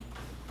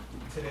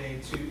today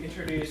to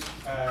introduce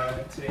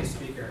today's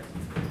speaker.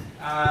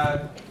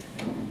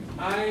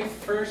 I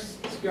first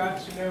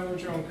got to know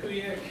Joan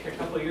Kuyak a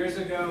couple of years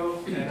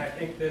ago, and I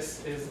think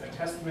this is a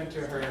testament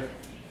to her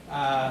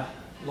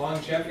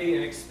longevity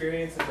and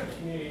experience as a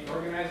community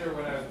organizer.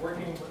 When I was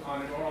working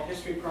on an oral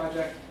history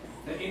project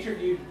that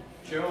interviewed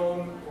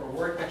Joan for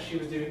work that she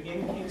was doing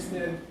in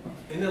Kingston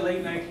in the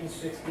late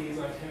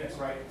 1960s on tenants'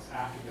 rights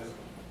activism.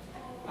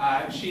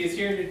 She is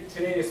here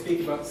today to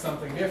speak about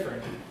something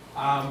different,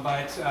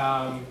 but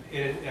I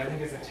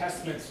think it's a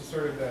testament to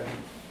sort of the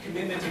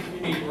commitment to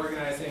community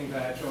organizing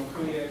that Joan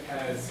Kuyak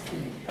has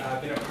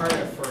been a part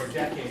of for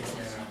decades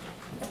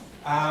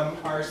now.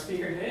 Our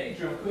speaker today,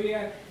 Joan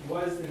Kuyak,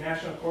 was the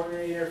national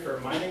coordinator for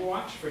Mining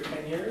Watch for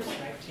 10 years,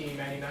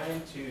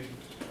 1999 to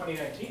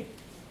 2019.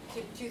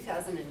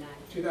 2009.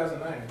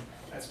 2009.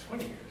 That's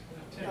 20 years.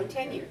 No,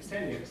 10 years.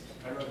 10 years.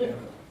 I wrote it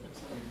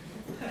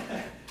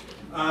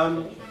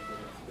down.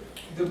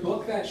 The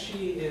book that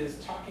she is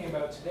talking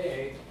about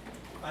today,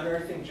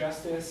 Unearthing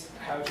Justice,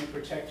 How to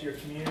Protect Your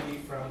Community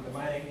from the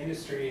Mining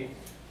Industry,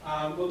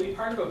 will be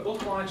part of a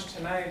book launch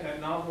tonight at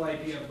Novel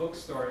Idea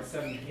Bookstore at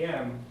 7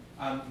 p.m.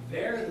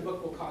 There, the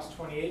book will cost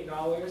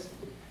 $28.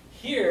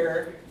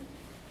 Here,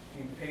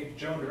 you can pay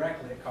Joan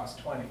directly, it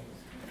costs $20.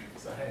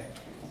 So hey.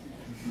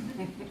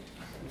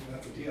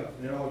 That's a deal.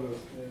 And it all goes,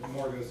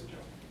 more goes to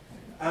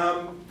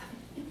Joan.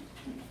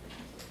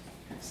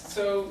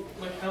 So,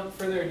 without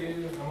further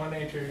ado, I want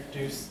to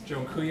introduce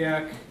Joan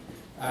Kuyak,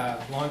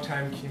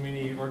 longtime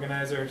community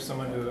organizer,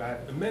 someone who I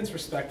have immense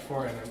respect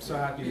for, and I'm so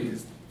happy that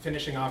he's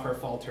finishing off our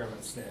fall term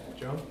at SNID.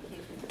 Joan?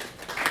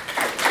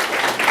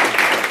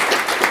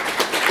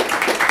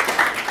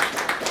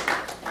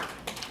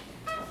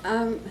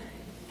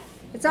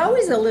 It's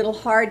always a little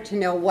hard to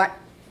know what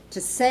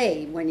to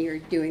say when you're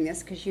doing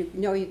this, because you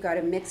know you've got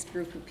a mixed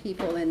group of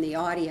people in the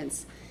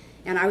audience.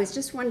 And I was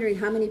just wondering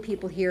how many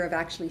people here have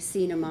actually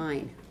seen a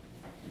mine.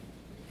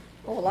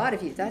 Oh, a lot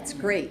of you. That's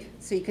great.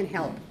 So you can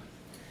help.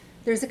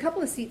 There's a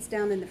couple of seats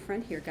down in the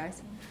front here,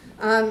 guys.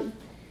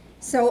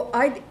 So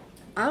I'm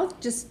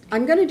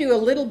going to do a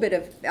little bit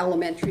of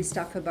elementary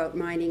stuff about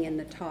mining in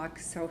the talk.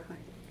 So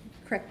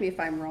correct me if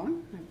I'm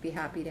wrong. I'd be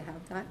happy to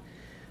have that.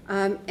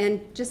 And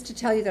just to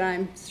tell you that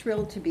I'm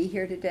thrilled to be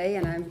here today,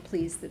 and I'm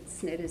pleased that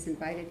SNID has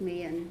invited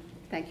me, and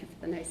thank you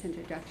for the nice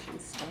introduction,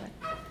 Scott.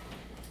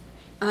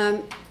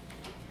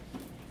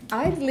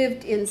 I've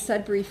lived in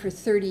Sudbury for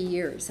 30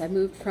 years. I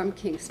moved from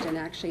Kingston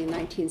actually in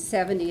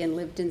 1970 and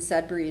lived in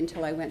Sudbury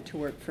until I went to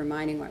work for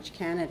Mining Watch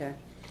Canada.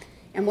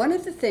 And one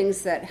of the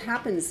things that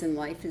happens in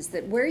life is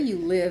that where you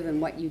live and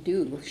what you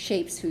do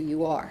shapes who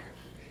you are.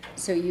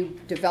 So you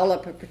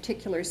develop a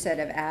particular set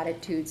of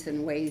attitudes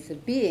and ways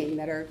of being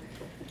that are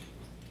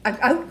an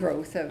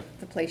outgrowth of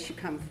the place you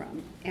come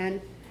from. And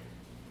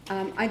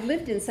I've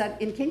lived in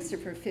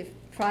Kingston for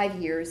 5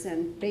 years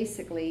and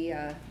basically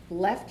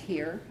left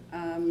here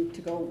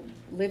to go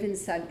live in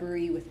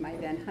Sudbury with my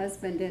then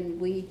husband,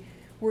 and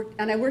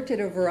I worked at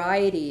a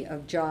variety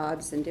of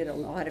jobs and did a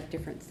lot of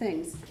different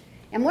things.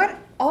 And what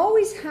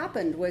always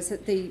happened was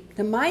that the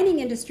mining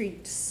industry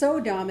so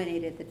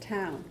dominated the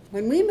town.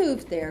 When we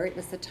moved there, it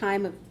was the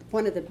time of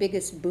one of the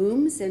biggest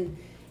booms in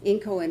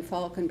Inco and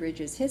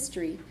Falconbridge's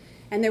history,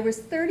 and there was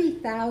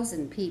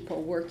 30,000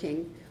 people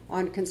working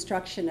on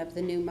construction of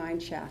the new mine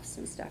shafts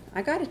and stuff.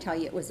 I got to tell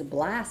you, it was a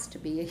blast to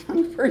be a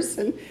young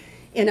person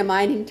in a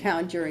mining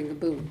town during a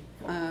boom.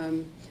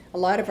 A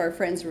lot of our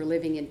friends were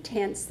living in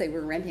tents. They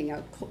were renting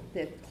out,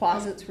 the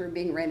closets were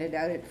being rented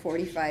out at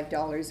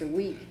 $45 a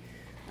week.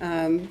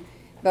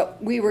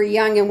 But we were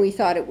young and we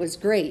thought it was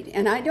great.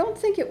 And I don't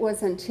think it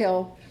was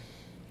until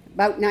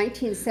about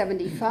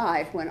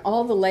 1975 when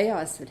all the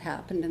layoffs had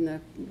happened and the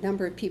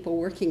number of people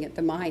working at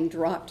the mine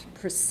dropped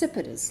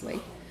precipitously.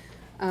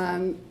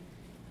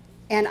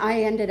 And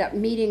I ended up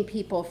meeting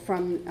people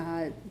from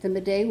the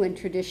Midewin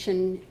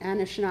tradition,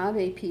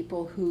 Anishinaabe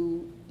people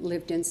who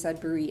lived in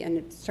Sudbury,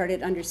 and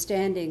started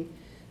understanding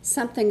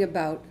something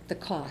about the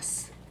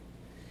costs.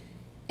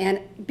 And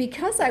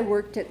because I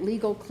worked at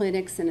legal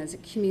clinics and as a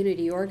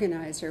community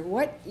organizer,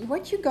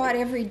 what you got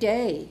every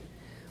day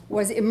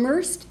was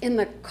immersed in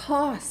the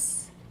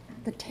costs,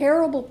 the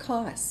terrible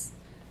costs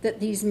that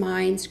these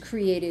mines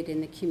created in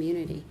the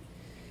community.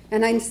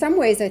 And in some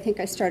ways, I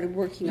think I started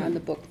working on the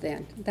book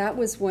then. That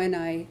was when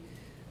I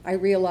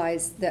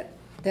realized that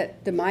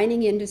the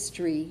mining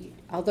industry,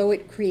 although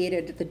it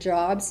created the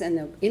jobs and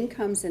the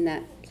incomes in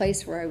that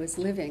place where I was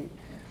living,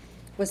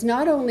 was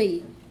not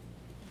only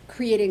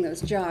creating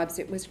those jobs,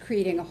 it was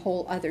creating a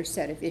whole other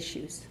set of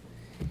issues.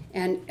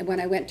 And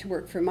when I went to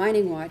work for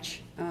Mining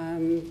Watch,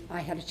 I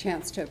had a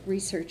chance to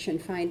research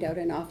and find out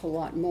an awful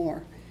lot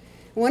more.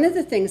 One of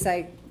the things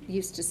I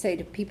used to say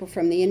to people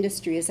from the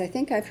industry is I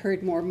think I've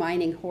heard more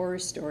mining horror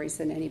stories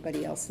than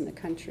anybody else in the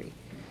country.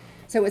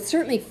 So it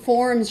certainly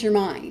forms your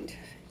mind.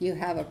 You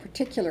have a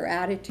particular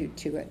attitude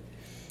to it.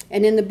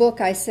 And in the book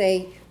I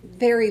say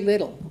very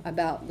little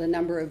about the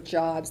number of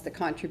jobs, the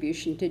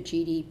contribution to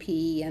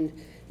GDP, and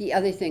the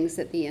other things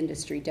that the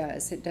industry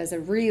does. It does a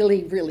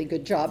really, really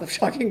good job of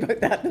talking about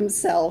that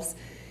themselves.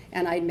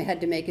 and I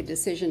had to make a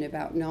decision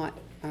about not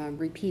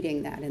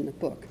repeating that in the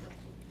book.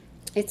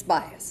 It's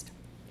biased.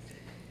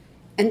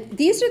 And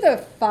these are the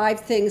 5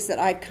 things that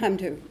I've come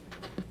to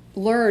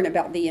learn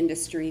about the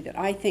industry that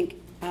I think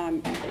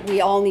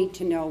we all need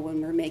to know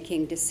when we're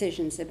making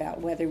decisions about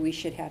whether we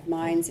should have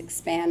mines,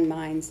 expand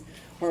mines,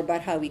 or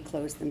about how we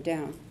close them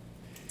down.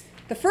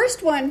 The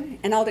first one,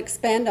 and I'll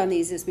expand on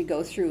these as we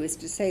go through, is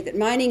to say that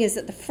mining is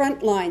at the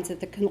front lines of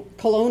the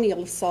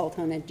colonial assault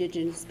on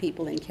Indigenous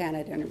people in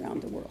Canada and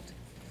around the world.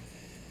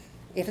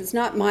 If it's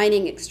not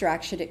mining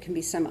extraction, it can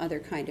be some other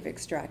kind of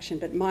extraction,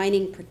 but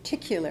mining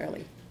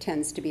particularly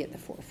tends to be at the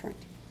forefront.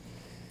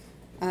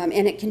 And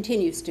it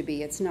continues to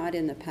be, it's not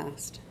in the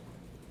past.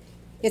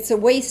 It's a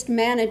waste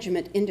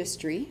management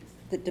industry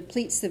that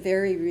depletes the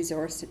very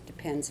resource it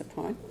depends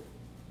upon.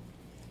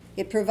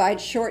 It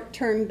provides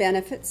short-term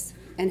benefits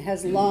and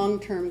has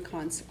long-term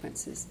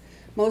consequences.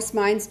 Most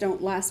mines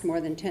don't last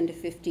more than 10 to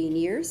 15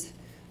 years.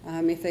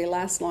 If they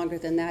last longer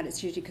than that,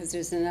 it's usually because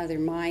there's another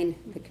mine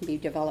that can be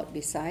developed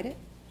beside it.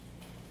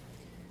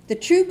 The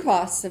true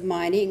costs of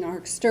mining are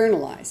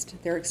externalized.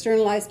 They're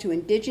externalized to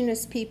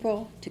Indigenous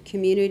people, to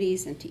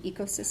communities, and to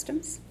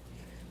ecosystems.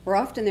 Or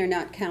often they're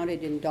not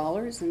counted in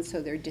dollars, and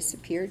so they're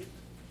disappeared.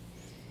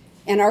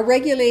 And our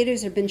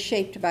regulators have been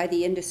shaped by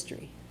the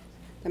industry.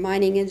 The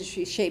mining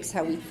industry shapes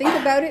how we think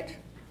about it,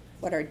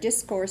 what our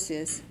discourse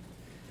is,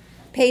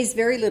 pays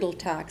very little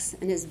tax,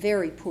 and is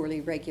very poorly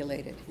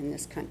regulated in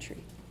this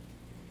country.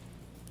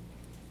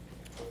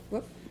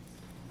 Whoop.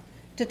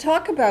 To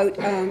talk about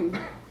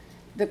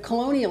the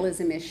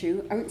colonialism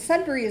issue,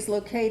 Sudbury is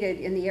located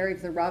in the area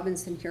of the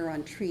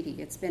Robinson-Huron Treaty.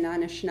 It's been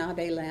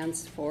Anishinaabe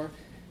lands for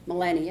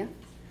millennia.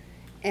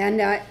 And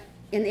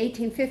in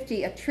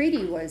 1850, a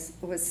treaty was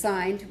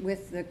signed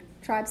with the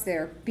tribes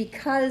there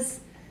because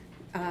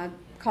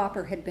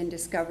copper had been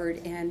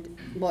discovered, and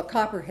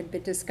copper had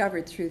been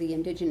discovered through the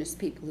Indigenous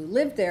people who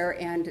lived there,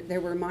 and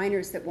there were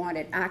miners that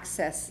wanted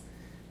access,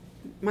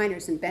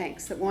 miners and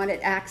banks that wanted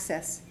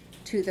access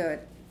to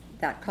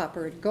that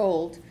copper and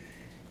gold.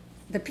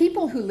 The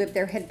people who lived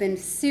there had been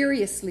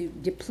seriously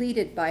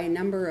depleted by a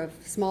number of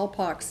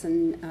smallpox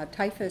and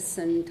typhus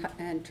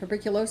and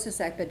tuberculosis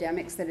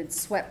epidemics that had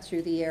swept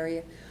through the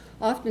area,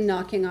 often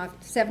knocking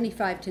off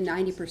 75 to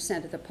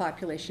 90% of the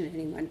population at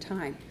any one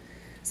time.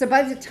 So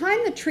by the time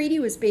the treaty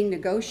was being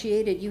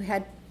negotiated, you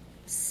had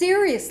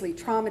seriously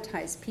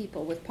traumatized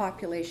people with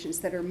populations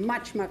that are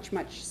much, much,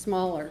 much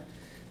smaller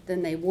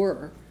than they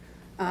were.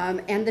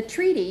 And the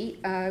treaty,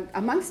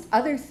 amongst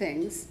other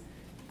things,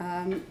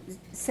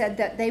 said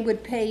that they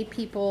would pay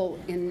people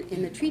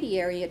in the treaty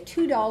area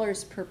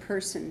 $2 per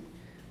person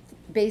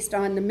based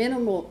on the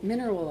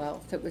mineral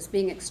wealth that was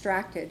being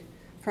extracted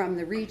from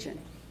the region.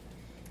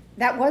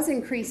 That was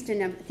increased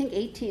in, I think,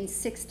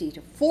 1860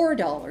 to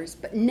 $4,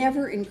 but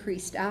never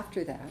increased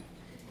after that.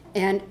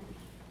 And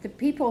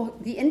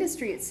the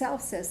industry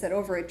itself says that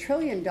over $1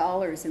 trillion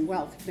in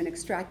wealth have been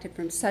extracted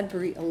from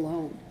Sudbury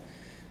alone.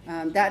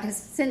 That has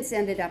since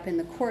ended up in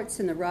the courts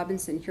in the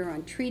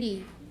Robinson-Huron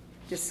Treaty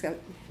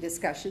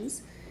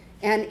discussions.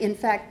 And in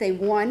fact, they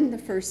won the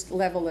first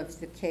level of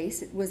the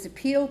case. It was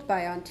appealed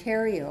by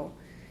Ontario.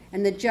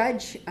 And the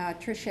judge,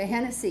 Tricia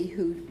Hennessy,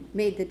 who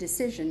made the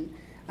decision,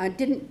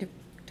 didn't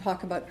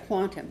talk about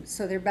quantum.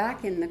 So they're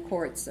back in the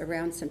courts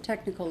around some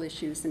technical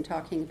issues and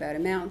talking about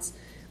amounts,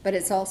 but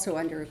it's also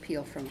under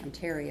appeal from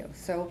Ontario.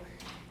 So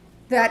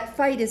that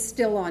fight is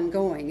still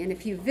ongoing. And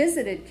if you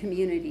visited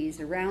communities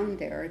around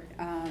there,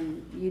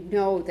 you'd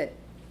know that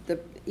the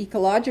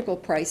ecological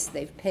price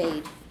they've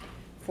paid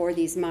for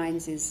these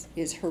mines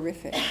is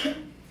horrific.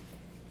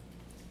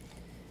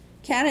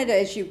 Canada,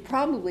 as you've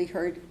probably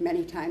heard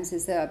many times,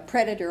 is a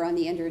predator on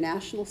the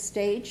international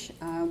stage.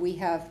 We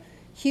have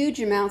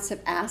huge amounts of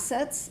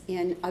assets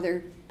in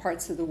other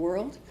parts of the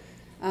world.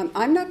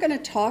 I'm not going to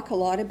talk a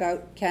lot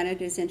about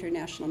Canada's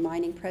international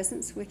mining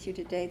presence with you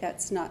today.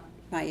 That's not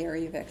my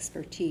area of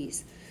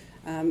expertise.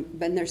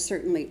 But there's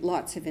certainly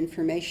lots of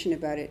information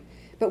about it.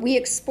 But we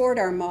export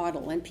our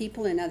model, and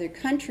people in other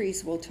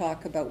countries will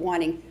talk about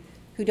wanting,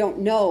 who don't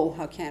know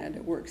how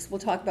Canada works, will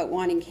talk about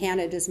wanting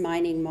Canada's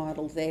mining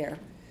model there.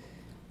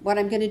 What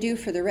I'm going to do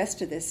for the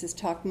rest of this is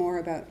talk more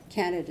about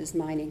Canada's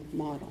mining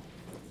model.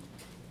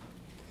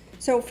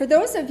 So for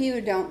those of you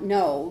who don't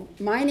know,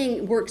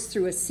 mining works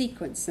through a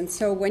sequence. And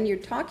so when you're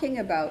talking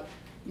about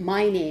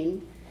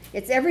mining,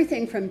 it's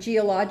everything from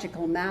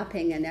geological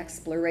mapping and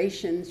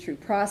exploration through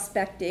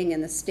prospecting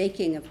and the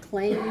staking of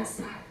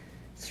claims,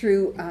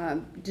 through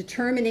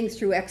determining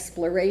through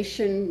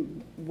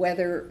exploration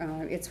whether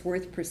it's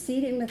worth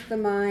proceeding with the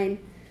mine,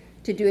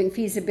 to doing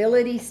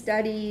feasibility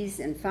studies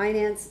and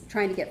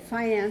trying to get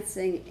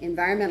financing,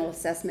 environmental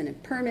assessment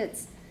and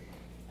permits.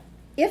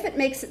 If it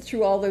makes it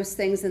through all those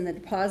things and the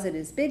deposit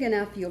is big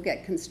enough, you'll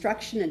get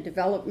construction and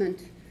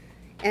development.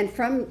 And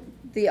from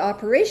the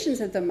operations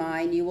of the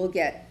mine, you will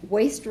get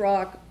waste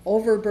rock,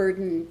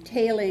 overburden,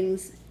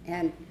 tailings,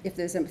 and if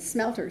there's a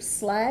smelter,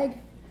 slag.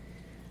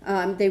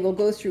 They will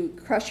go through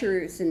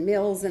crushers and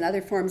mills and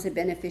other forms of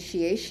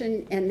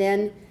beneficiation, and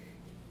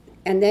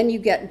then you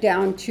get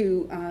down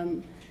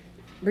to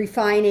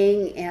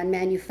refining and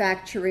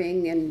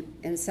manufacturing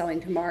and selling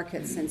to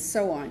markets and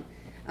so on.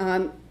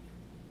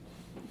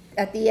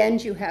 At the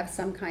end, you have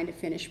some kind of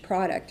finished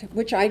product,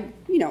 which I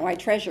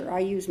treasure. I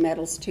use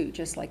metals too,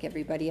 just like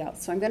everybody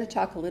else. So I'm going to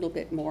talk a little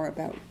bit more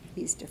about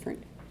these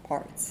different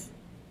parts.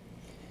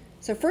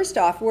 So first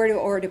off, where do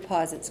ore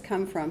deposits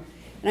come from?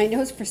 And I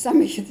know for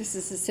some of you this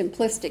is a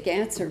simplistic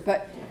answer,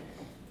 but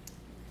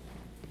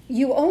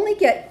you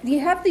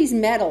have these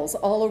metals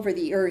all over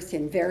the earth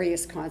in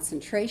various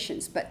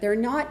concentrations, but they're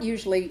not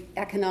usually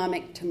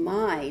economic to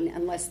mine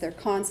unless they're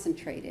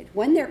concentrated.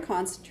 When they're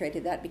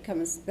concentrated,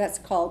 that's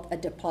called a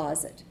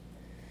deposit.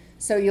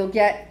 So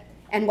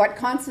and what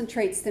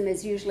concentrates them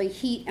is usually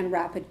heat and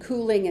rapid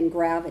cooling and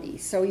gravity.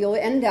 So you'll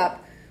end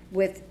up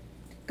with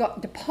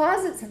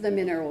deposits of the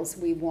minerals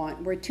we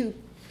want, where two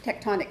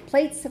tectonic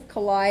plates have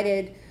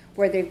collided,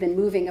 where they've been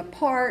moving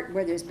apart,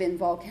 where there's been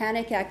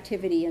volcanic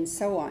activity, and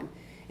so on.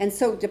 And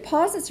so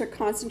deposits are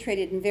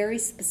concentrated in very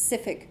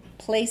specific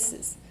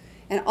places.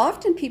 And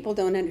often people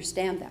don't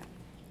understand that.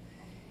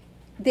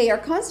 They are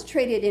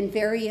concentrated in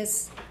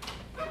various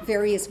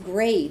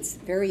grades,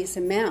 various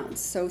amounts.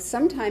 So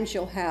sometimes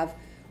you'll have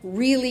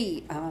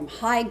really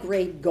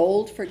high-grade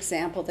gold, for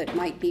example, that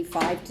might be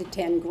 5 to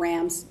 10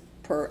 grams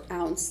per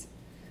ounce,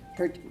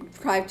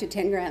 5 to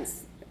 10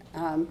 grams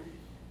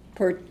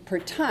per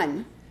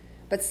ton.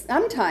 But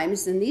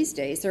sometimes, in these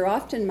days, they're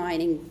often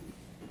mining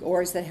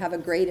ores that have a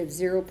grade of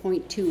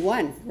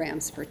 0.21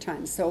 grams per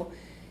ton. So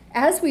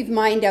as we've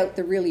mined out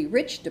the really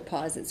rich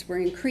deposits, we're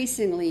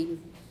increasingly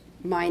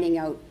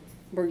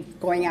we're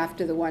going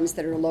after the ones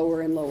that are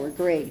lower and lower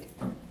grade.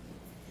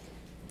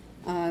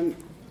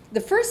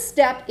 The first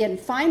step in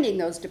finding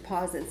those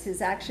deposits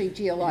is actually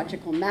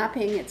geological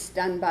mapping. It's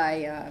done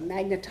by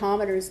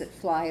magnetometers that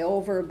fly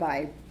over,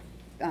 by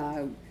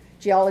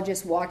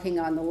geologists walking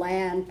on the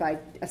land, by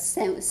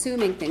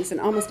assuming things.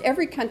 And almost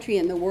every country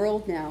in the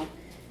world now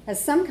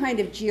has some kind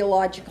of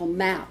geological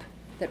map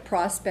that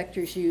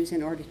prospectors use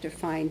in order to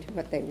find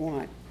what they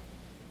want.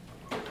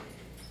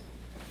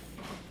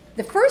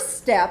 The first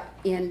step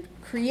in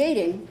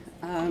creating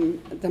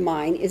the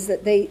mine is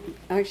that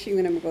I'm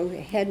going to go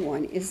ahead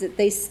one, is that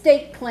they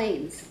stake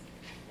claims.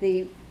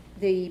 The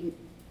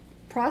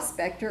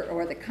prospector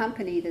or the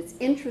company that's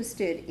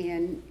interested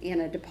in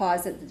a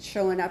deposit that's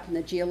showing up in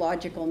the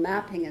geological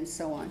mapping and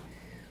so on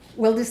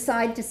will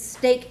decide to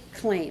stake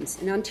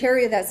claims. In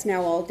Ontario, that's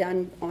now all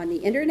done on the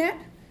internet.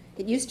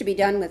 It used to be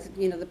done with,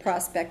 the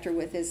prospector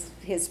with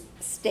his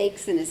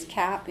stakes and his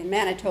cap. In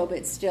Manitoba,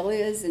 it still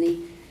is,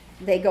 and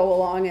they go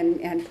along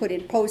and put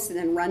in posts and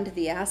then run to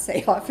the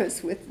assay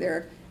office with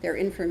their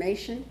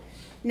information.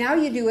 Now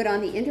you do it on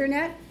the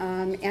internet,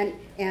 and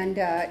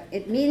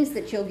it means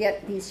that you'll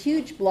get these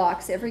huge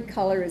blocks. Every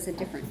color is a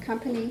different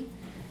company,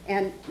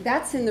 and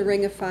that's in the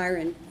Ring of Fire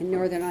in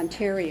Northern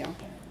Ontario.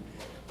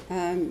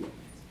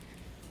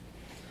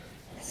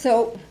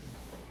 So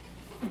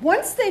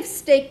once they've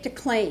staked a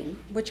claim,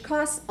 which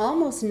costs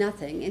almost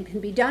nothing and can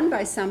be done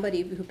by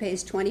somebody who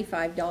pays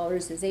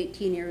 $25, is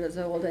 18 years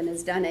old, and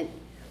has done an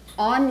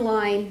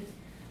online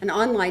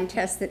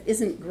test that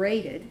isn't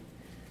graded,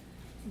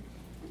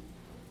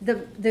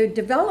 the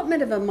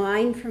development of a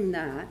mine from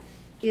that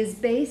is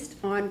based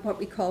on what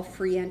we call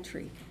free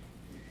entry.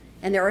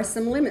 And there are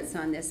some limits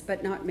on this,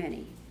 but not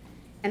many.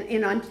 And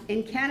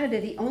in Canada,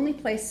 the only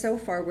place so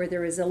far where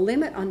there is a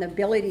limit on the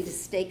ability to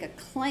stake a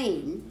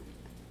claim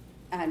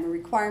and a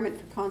requirement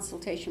for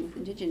consultation with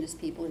Indigenous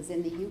people is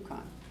in the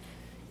Yukon.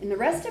 In the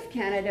rest of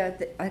Canada,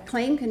 a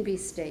claim can be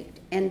staked,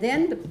 and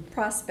then the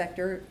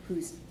prospector,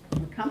 who's a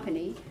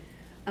company,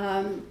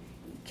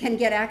 can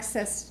get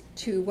access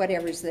to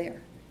whatever's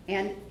there.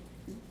 And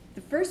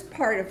the first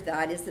part of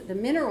that is that the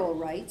mineral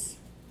rights,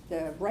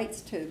 the rights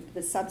to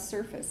the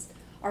subsurface,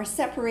 are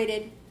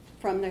separated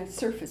from the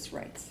surface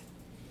rights.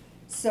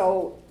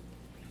 So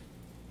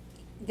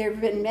there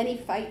have been many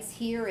fights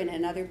here and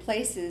in other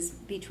places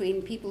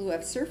between people who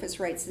have surface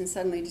rights and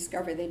suddenly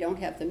discover they don't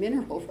have the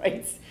mineral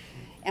rights.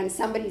 And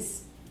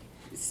somebody's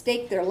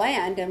staked their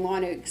land and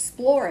want to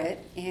explore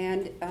it,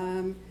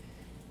 and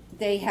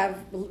they have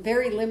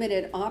very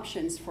limited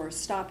options for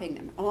stopping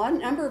them. A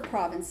number of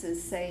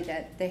provinces say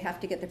that they have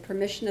to get the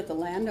permission of the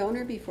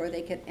landowner before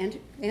they can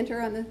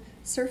enter on the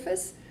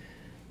surface.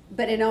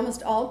 But in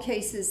almost all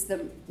cases,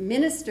 the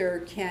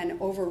minister can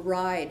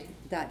override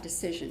that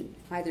decision,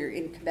 either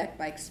in Quebec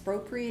by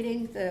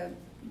expropriating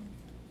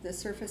the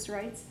surface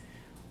rights,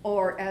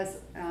 or as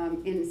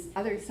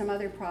in some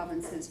other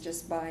provinces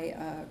just by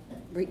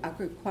a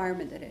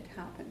requirement that it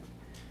happen.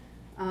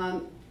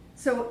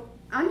 So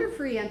under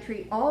free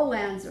entry, all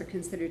lands are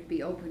considered to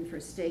be open for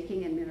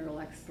staking and mineral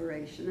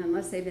exploration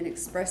unless they've been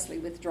expressly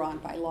withdrawn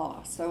by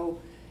law. So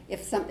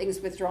if something's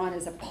withdrawn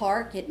as a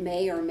park, it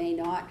may or may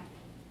not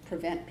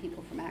prevent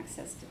people from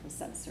access to the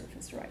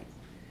subsurface right.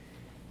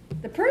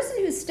 The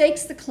person who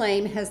stakes the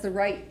claim has the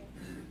right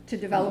to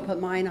develop a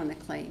mine on the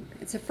claim.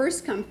 It's a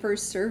first come,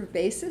 first served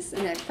basis,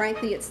 and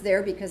frankly it's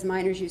there because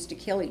miners used to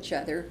kill each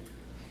other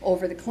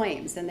over the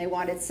claims, and they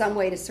wanted some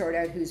way to sort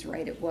out whose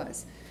right it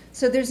was.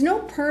 So there's no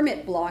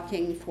permit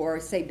blocking for,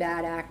 say,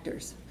 bad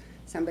actors,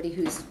 somebody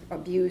who's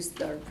abused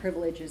their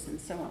privileges and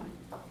so on.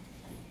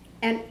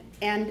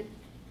 And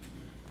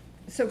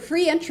so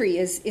free entry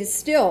is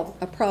still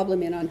a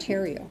problem in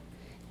Ontario.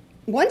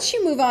 Once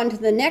you move on to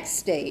the next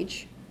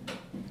stage,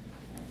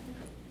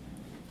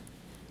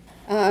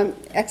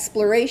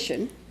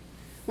 exploration,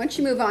 once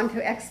you move on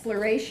to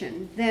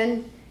exploration,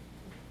 then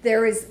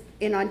there is,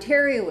 in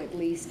Ontario at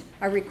least,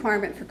 a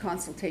requirement for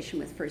consultation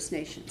with First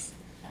Nations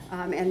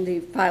and the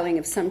filing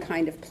of some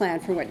kind of plan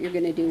for what you're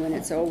going to do when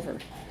it's over.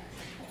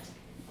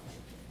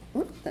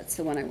 Oop, that's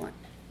the one I want.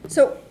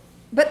 So,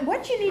 but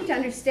what you need to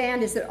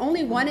understand is that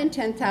only 1 in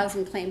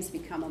 10,000 claims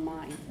become a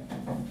mine.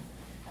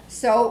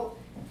 So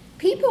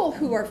people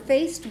who are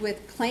faced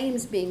with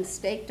claims being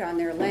staked on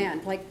their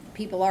land, like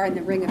people are in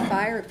the Ring of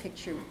Fire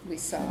picture we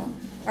saw,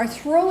 are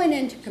thrown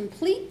into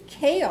complete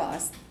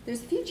chaos.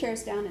 There's a few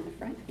chairs down in the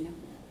front, you know.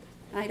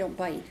 I don't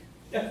bite.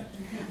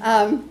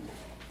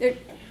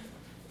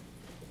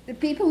 The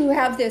people who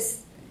have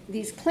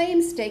these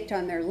claims staked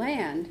on their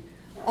land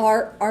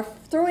are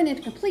thrown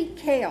into complete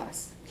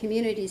chaos.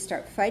 Communities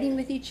start fighting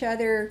with each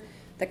other.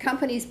 The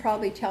company's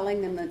probably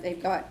telling them that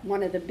they've got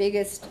one of the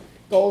biggest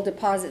gold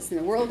deposits in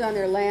the world on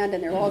their land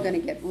and they're all going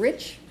to get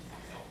rich.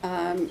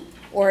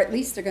 Or at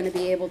least they're going to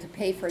be able to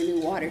pay for a new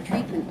water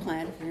treatment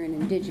plant if they're an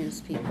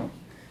Indigenous people.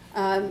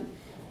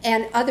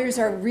 And others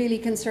are really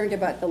concerned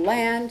about the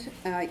land.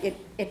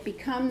 It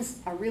becomes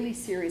a really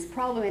serious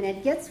problem, and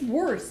it gets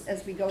worse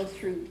as we go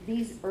through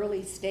these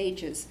early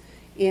stages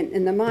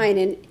in the mine.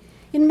 And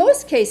in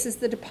most cases,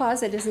 the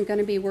deposit isn't going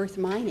to be worth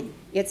mining.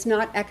 It's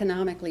not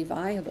economically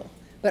viable.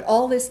 But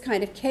all this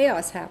kind of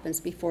chaos happens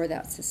before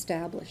that's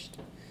established.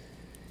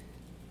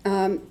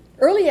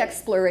 Early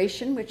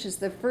exploration, which is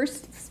the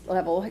first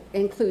level,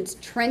 includes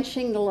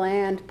trenching the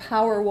land,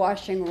 power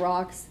washing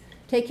rocks,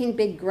 taking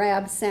big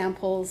grab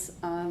samples,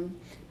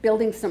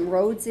 building some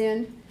roads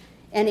in,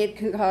 and it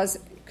can cause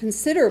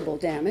considerable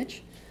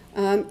damage.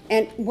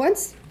 And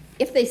once,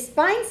 if they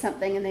find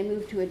something and they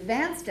move to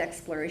advanced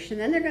exploration,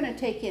 then they're going to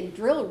take in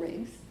drill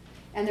rigs,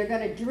 and they're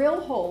going to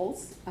drill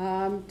holes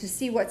to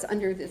see what's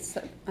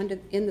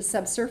in the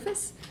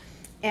subsurface,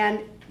 and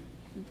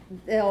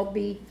they'll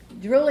be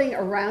drilling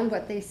around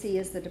what they see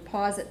as the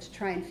deposit to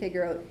try and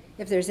figure out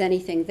if there's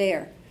anything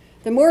there.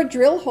 The more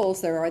drill holes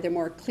there are, the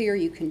more clear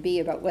you can be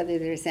about whether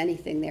there's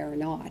anything there or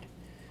not.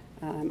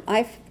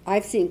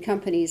 I've seen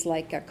companies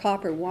like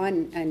Copper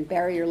One and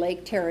Barrier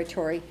Lake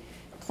Territory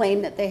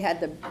claim that they had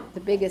the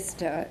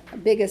biggest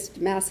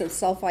massive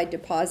sulfide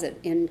deposit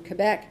in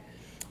Quebec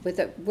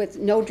with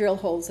no drill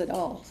holes at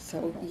all.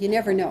 So you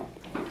never know.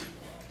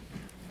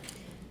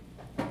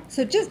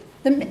 So just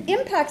the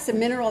impacts of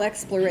mineral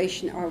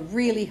exploration are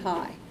really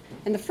high.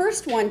 And the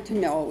first one to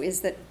know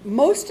is that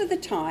most of the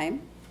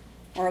time,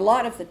 or a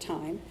lot of the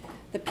time,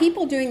 the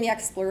people doing the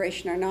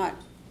exploration are not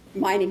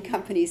mining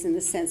companies in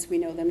the sense we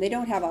know them. They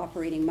don't have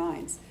operating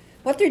mines.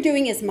 What they're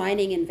doing is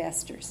mining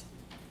investors.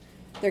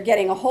 They're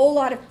getting a whole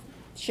lot of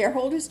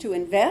shareholders to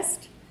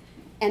invest,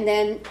 and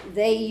then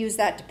they use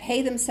that to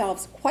pay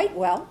themselves quite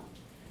well,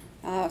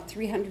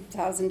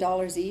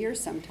 $300,000 a year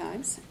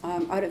sometimes,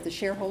 out of the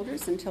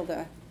shareholders until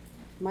the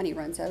money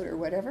runs out or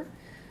whatever.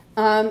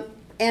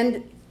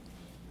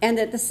 And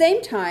at the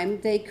same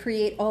time, they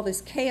create all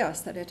this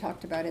chaos that I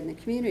talked about in the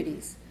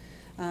communities.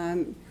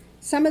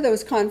 Some of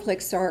those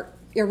conflicts are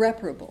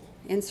irreparable.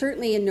 And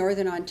certainly in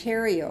Northern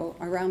Ontario,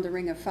 around the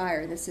Ring of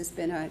Fire, this has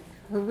been a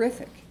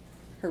horrific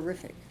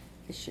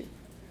issue.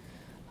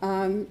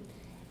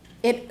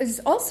 It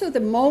is also the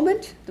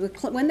moment,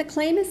 when the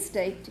claim is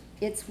staked,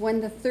 it's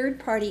when the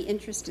third-party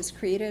interest is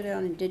created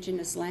on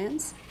Indigenous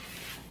lands.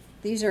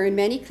 These are in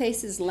many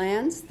cases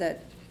lands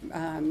that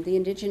the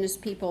Indigenous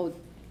people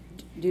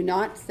do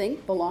not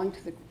think belong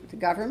to the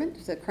government,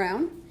 to the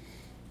Crown.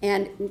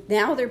 And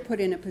now they're put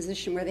in a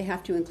position where they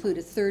have to include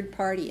a third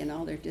party in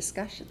all their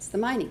discussions, the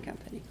mining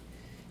company.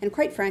 And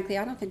quite frankly,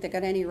 I don't think they've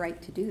got any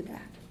right to do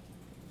that.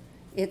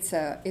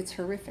 It's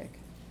horrific.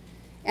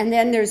 And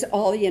then there's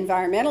all the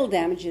environmental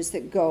damages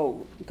that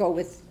go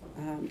with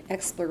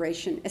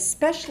exploration,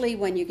 especially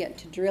when you get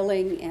to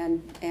drilling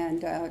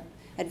and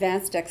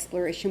advanced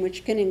exploration,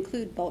 which can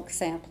include bulk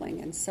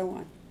sampling and so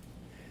on.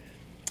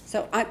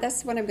 So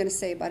that's what I'm going to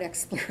say about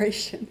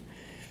exploration.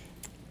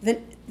 The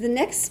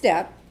next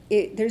step,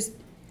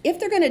 if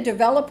they're going to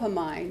develop a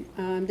mine,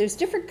 there's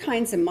different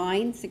kinds of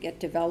mines that get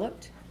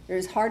developed.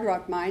 There's hard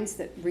rock mines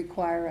that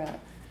require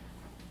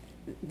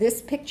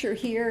this picture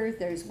here.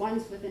 There's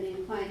ones with an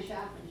inclined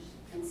shaft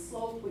and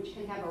slope, which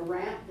can have a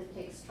ramp that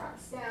takes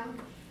trucks down.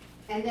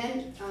 And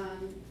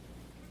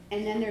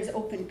then there's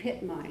open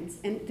pit mines.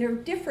 And they're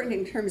different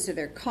in terms of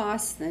their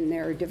costs and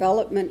their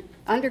development.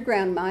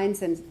 Underground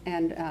mines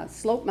and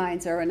slope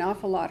mines are an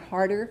awful lot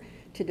harder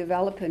to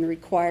develop and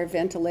require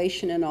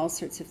ventilation and all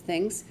sorts of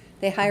things.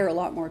 They hire a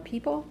lot more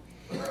people.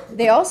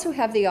 They also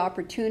have the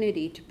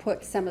opportunity to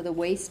put some of the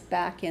waste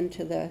back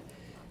into the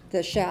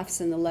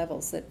shafts and the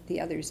levels that the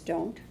others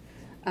don't.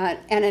 And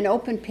an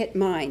open pit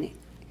mine.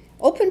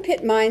 Open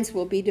pit mines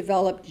will be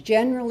developed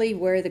generally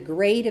where the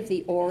grade of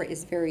the ore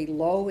is very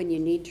low and you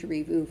need to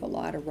remove a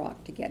lot of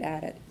rock to get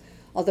at it.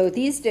 Although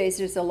these days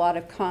there's a lot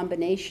of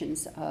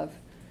combinations of,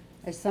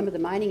 as some of the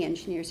mining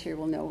engineers here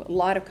will know, a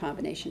lot of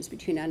combinations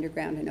between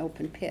underground and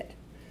open pit.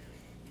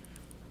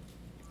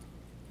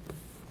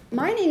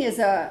 Mining is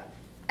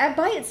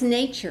by its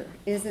nature,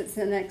 it's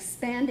an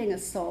expanding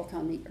assault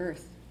on the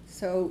earth.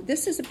 So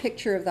this is a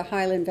picture of the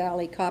Highland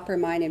Valley copper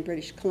mine in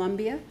British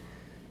Columbia,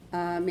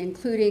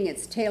 including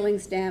its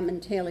tailings dam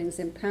and tailings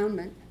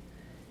impoundment.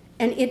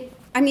 And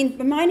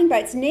the mining by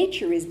its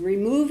nature is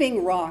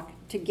removing rock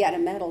to get a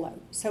metal out.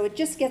 So it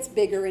just gets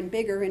bigger and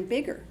bigger and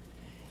bigger.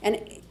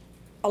 And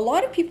a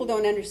lot of people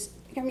don't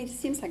understand, it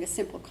seems like a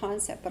simple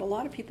concept, but a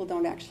lot of people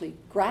don't actually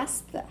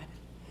grasp that.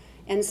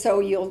 And so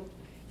you'll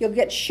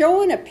get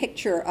shown a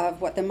picture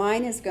of what the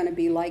mine is going to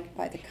be like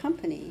by the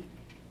company,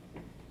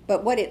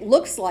 but what it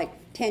looks like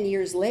 10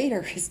 years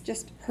later is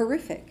just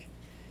horrific.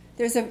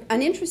 There's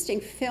an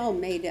interesting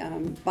film made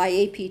by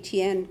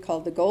APTN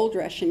called The Gold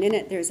Rush, and in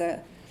it there's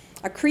a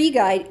Cree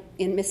guy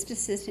in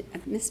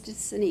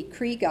Mistassini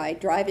Cree guy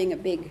driving a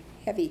big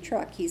heavy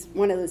truck. He's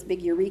one of those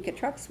big Eureka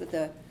trucks with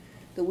the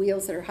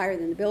wheels that are higher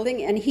than the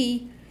building, and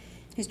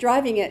he's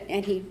driving it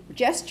and he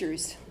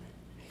gestures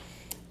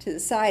to the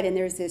side, and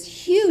there's this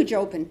huge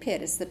open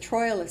pit. It's the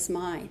Troilus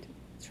mine.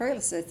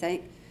 Troilus, I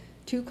think,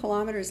 2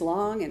 kilometers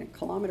long and 1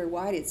 kilometer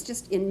wide. It's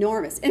just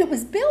enormous. And it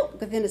was built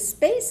within a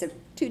space of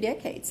 2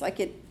 decades,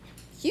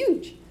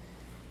 huge.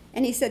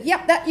 And he said,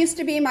 yep, that used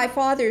to be my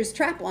father's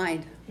trap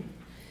line.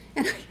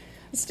 And I'm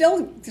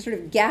still sort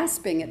of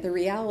gasping at the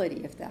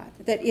reality of that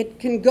it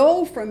can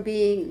go from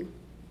being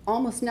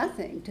almost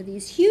nothing to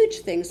these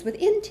huge things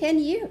within 10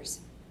 years.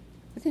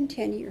 Within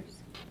 10 years.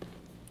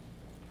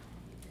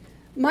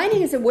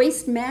 Mining is a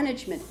waste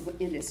management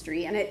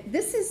industry, and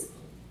this is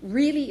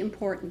really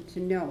important to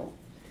know.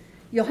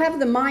 You'll have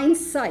the mine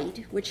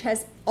site, which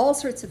has all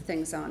sorts of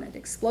things on it: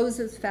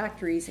 explosives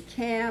factories, a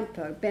camp,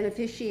 a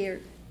beneficiation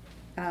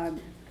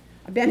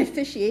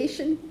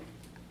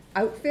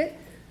outfit,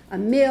 a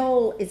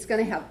mill. It's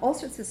going to have all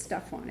sorts of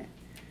stuff on it.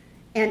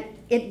 And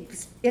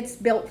it's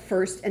built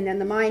first, and then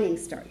the mining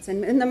starts.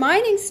 And when the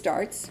mining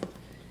starts,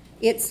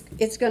 it's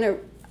going to,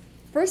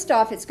 first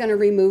off, it's going to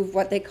remove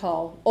what they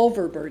call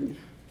overburden.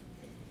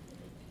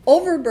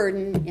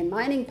 Overburden, in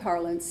mining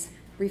parlance,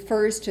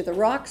 refers to the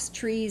rocks,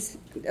 trees,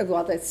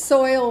 the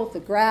soil, the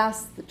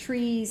grass, the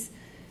trees,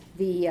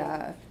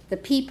 the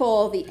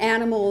people, the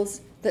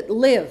animals that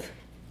live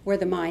where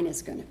the mine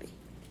is going to be.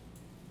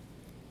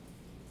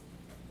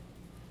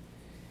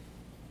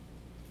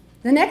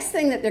 The next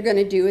thing that they're going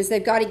to do is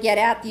they've got to get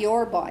at the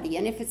ore body.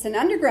 And if it's an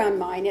underground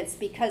mine, it's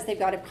because they've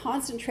got a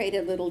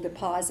concentrated little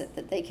deposit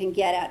that they can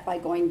get at by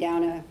going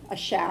down a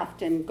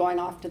shaft and going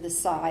off to the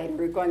side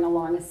or going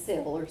along a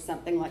sill or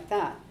something like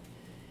that.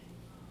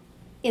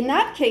 In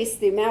that case,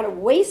 the amount of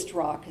waste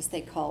rock, as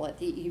they call it,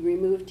 that you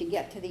remove to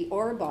get to the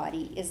ore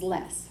body is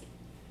less.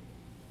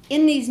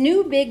 In these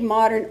new big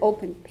modern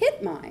open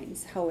pit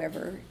mines,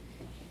 however,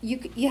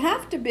 you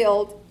have to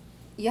build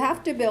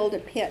a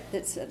pit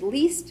that's at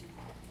least,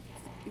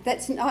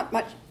 that's not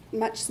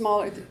much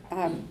smaller,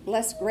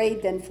 less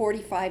grade than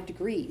 45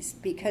 degrees,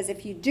 because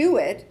if you do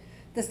it,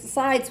 the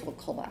sides will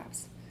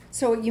collapse.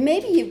 So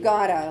maybe you've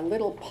got a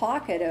little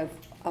pocket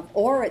of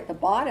ore at the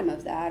bottom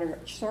of that, or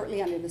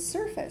shortly under the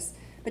surface,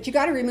 but you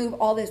got to remove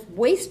all this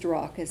waste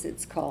rock, as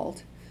it's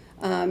called,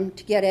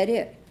 to get at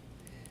it.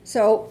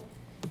 So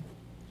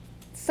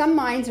some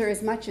mines are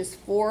as much as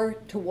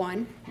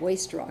 4-to-1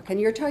 waste rock, and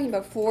you're talking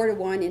about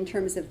 4-to-1 in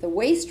terms of the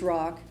waste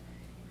rock,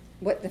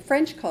 what the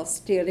French call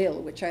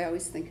stérile, which I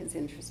always think is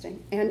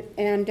interesting,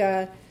 and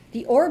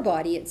the ore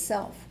body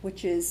itself,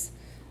 which is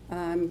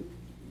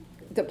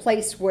the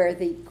place where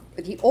the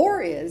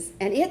ore is,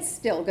 and it's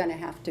still going to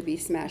have to be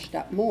smashed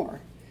up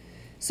more.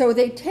 So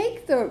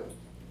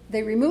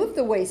they remove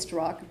the waste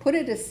rock, put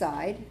it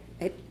aside.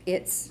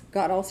 It's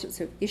got all sorts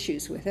of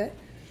issues with it.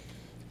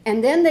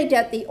 And then they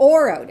get the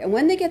ore out. And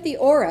when they get the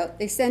ore out,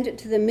 they send it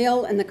to the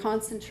mill and the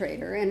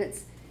concentrator. And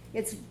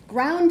it's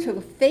ground to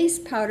a face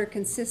powder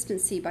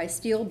consistency by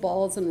steel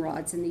balls and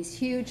rods in these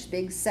huge,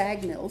 big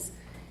sag mills.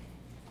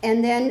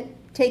 And then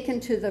taken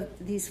to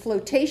these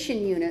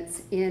flotation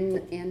units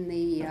in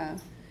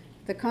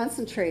the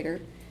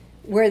concentrator,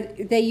 where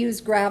they use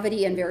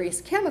gravity and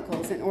various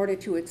chemicals in order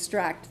to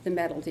extract the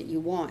metal that you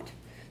want.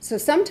 So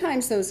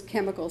sometimes those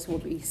chemicals will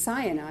be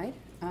cyanide.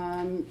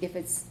 If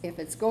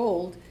it's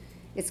gold,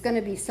 it's going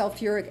to be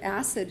sulfuric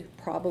acid,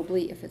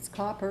 probably, if it's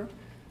copper.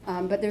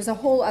 But there's a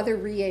whole other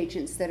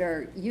reagents that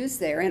are used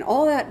there, and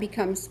all that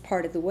becomes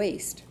part of the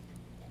waste.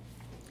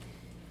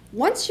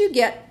 Once you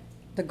get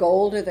the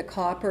gold or the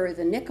copper or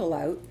the nickel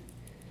out,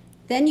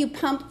 then you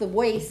pump the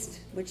waste,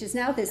 which is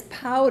now this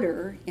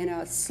powder in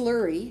a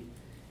slurry,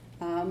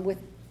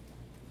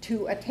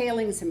 to a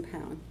tailings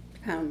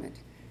impoundment.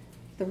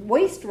 The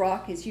waste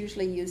rock is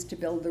usually used to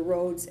build the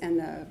roads and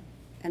the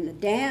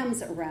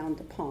dams around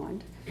the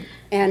pond,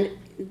 and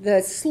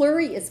the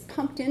slurry is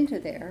pumped into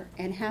there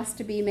and has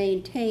to be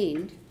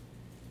maintained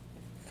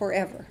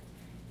forever.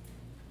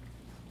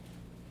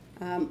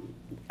 Um,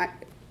 I,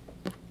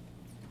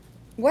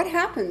 what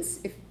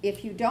happens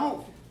if you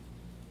don't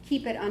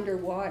keep it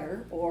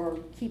underwater or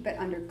keep it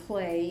under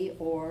clay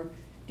or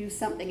do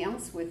something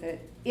else with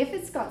it? If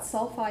it's got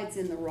sulfides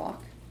in the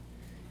rock,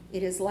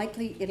 it is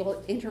likely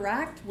it'll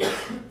interact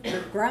with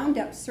the ground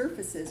up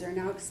surfaces are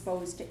now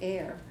exposed to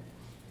air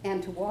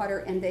and to water,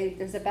 and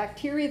there's a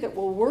bacteria that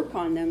will work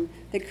on them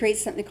that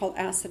creates something called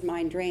acid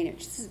mine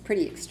drainage. This is a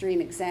pretty extreme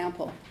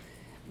example,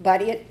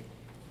 but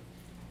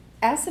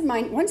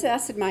once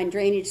acid mine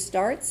drainage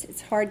starts,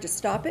 it's hard to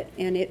stop it,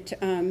 and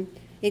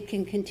it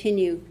can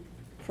continue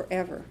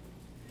forever.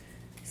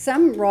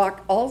 Some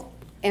rock,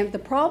 and the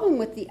problem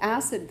with the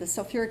acid, the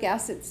sulfuric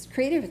acid that's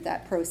created with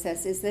that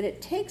process, is that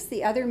it takes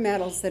the other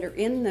metals that are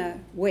in the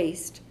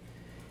waste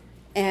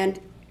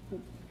and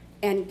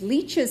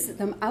leaches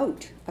them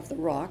out of the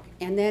rock,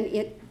 and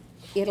then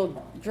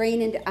it'll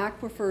drain into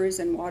aquifers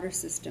and water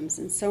systems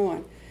and so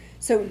on.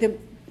 So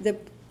the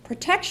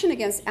protection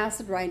against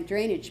acid mine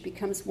drainage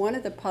becomes one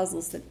of the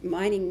puzzles that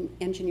mining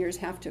engineers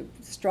have to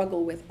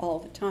struggle with all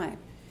the time.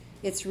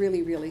 It's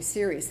really, really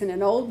serious. And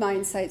in old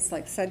mine sites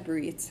like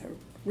Sudbury, it's a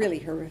really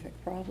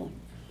horrific problem.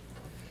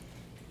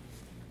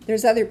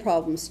 There's other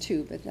problems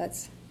too, but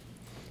that's...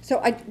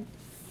 So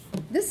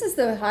this is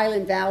the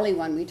Highland Valley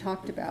one we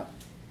talked about.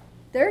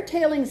 Their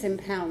tailings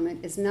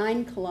impoundment is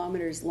 9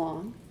 kilometers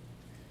long.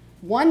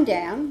 One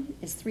dam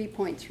is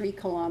 3.3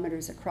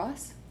 kilometers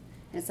across,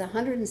 and it's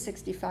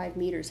 165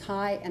 meters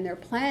high, and they're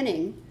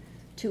planning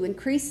to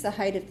increase the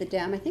height of the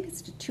dam, I think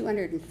it's to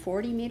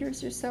 240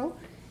 meters or so,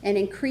 and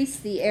increase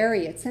the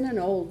area. It's in an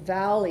old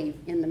valley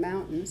in the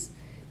mountains.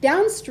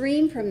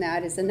 Downstream from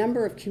that is a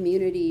number of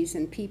communities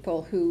and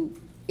people who,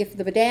 if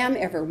the dam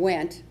ever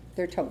went,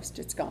 they're toast,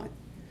 it's gone.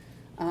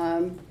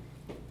 And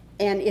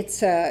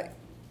it's a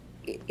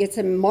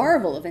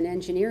marvel of an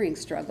engineering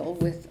struggle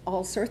with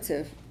all sorts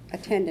of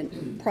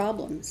attendant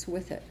problems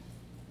with it.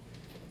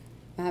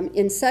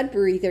 In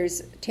Sudbury,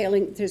 there's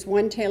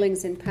one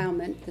tailings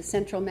impoundment, the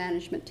Central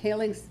Management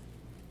Tailings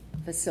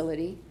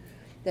Facility,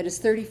 that is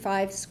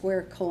 35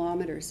 square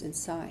kilometers in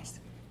size.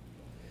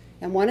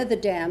 And one of the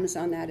dams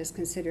on that is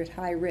considered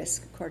high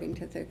risk, according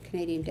to the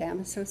Canadian Dam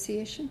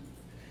Association.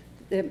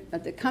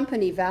 The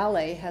company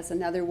Vale has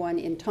another one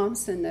in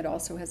Thompson that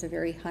also has a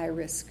very high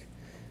risk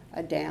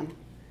dam.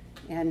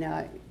 And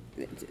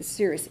it's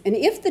serious. And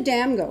if the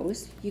dam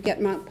goes, you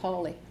get Mount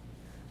Polley.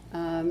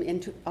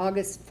 In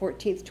August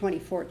 14th,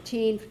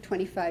 2014,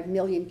 25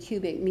 million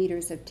cubic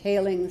meters of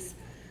tailings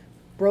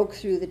broke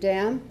through the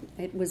dam.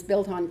 It was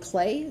built on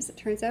clay, as it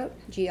turns out,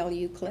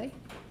 GLU clay.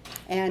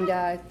 And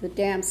the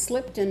dam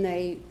slipped and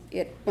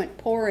it went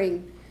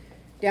pouring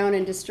down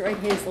and destroyed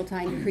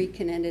Hazeltine Creek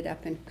and ended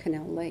up in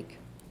Canal Lake.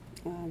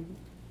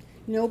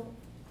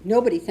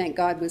 Nobody, thank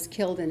God, was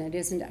killed, and it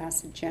isn't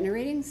acid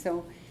generating,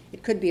 so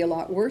it could be a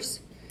lot worse.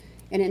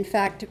 And in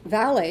fact,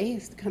 Vale,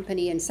 the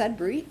company in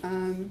Sudbury,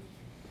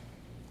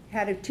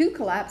 had 2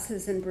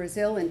 collapses in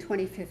Brazil in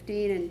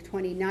 2015 and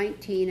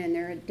 2019, and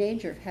they're in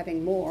danger of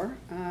having more.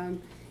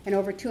 And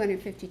over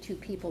 252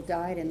 people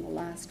died in the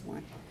last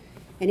one.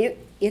 And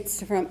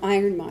it's from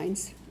iron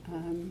mines,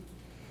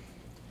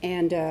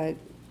 and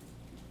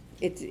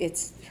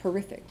it's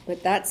horrific.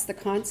 But that's the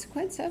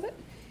consequence of it.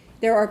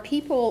 There are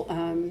people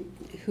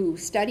who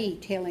study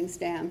tailings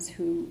dams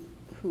who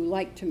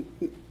like to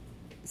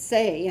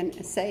say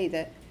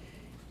that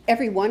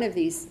every one of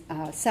these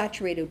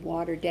saturated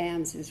water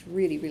dams is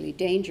really, really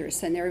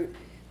dangerous. And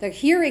the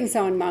hearings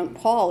on Mount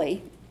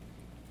Polley,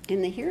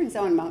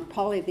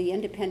 the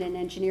independent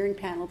engineering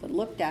panel that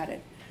looked at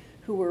it,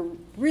 who were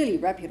really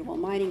reputable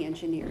mining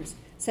engineers,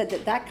 said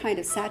that kind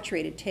of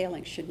saturated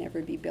tailings should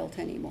never be built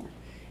anymore.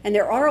 And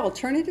there are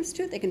alternatives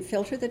to it. They can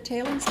filter the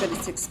tailings, but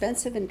it's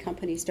expensive and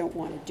companies don't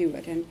want to do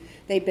it. And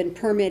they've been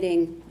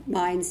permitting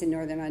mines in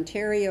Northern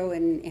Ontario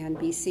and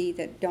BC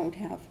that don't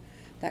have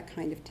that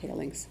kind of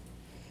tailings.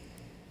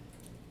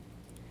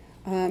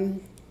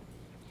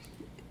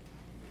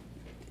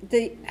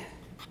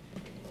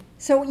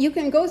 So you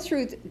can go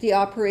through the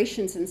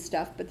operations and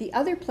stuff, but the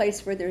other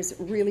place where there's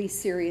really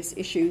serious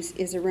issues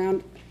is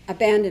around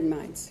abandoned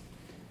mines.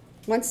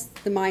 Once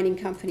the mining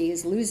company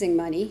is losing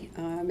money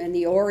and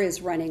the ore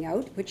is running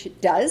out, which it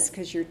does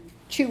because you're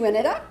chewing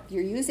it up,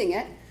 you're using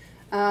it,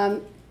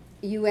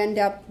 you end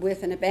up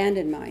with an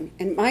abandoned mine.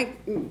 And my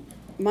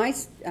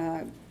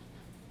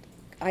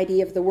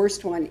idea of the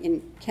worst one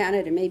in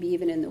Canada, maybe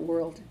even in the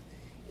world,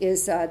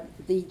 is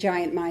the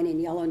giant mine in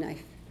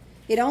Yellowknife.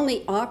 It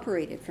only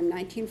operated from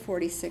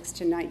 1946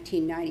 to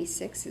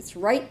 1996. It's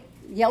right,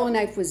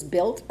 Yellowknife was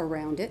built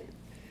around it.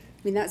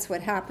 I mean, that's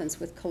what happens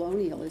with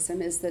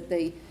colonialism, is that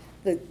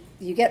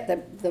you get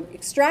the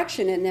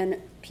extraction, and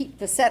then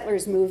the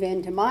settlers move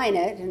in to mine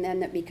it, and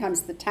then it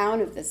becomes the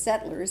town of the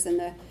settlers, and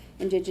the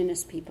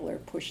indigenous people are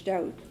pushed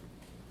out.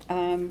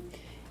 And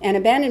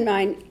abandoned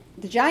mine,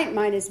 the giant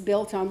mine is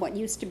built on what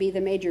used to be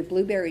the major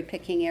blueberry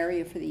picking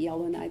area for the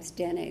Yellowknife's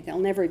Dene. They'll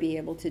never be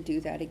able to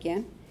do that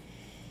again.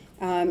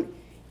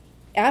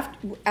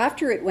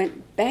 After it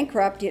went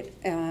bankrupt,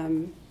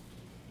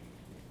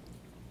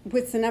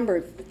 with the number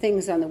of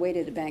things on the way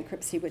to the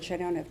bankruptcy, which I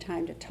don't have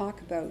time to talk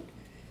about,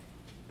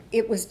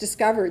 it was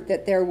discovered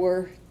that there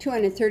were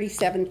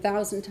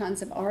 237,000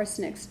 tons of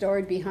arsenic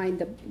stored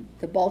behind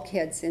the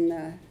bulkheads in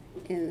the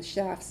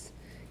shafts.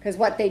 Because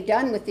what they'd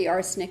done with the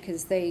arsenic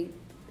is the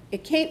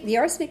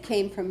arsenic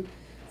came from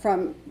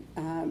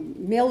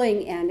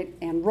milling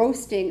and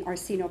roasting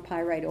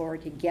arsenopyrite ore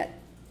to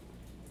get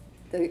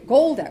the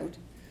gold out.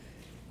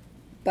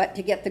 But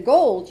to get the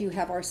gold, you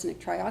have arsenic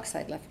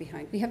trioxide left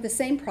behind. We have the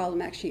same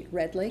problem actually at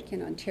Red Lake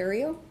in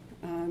Ontario.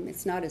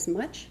 It's not as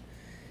much.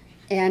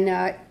 And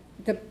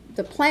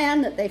the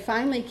plan that they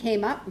finally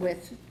came up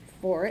with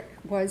for it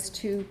was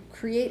to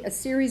create a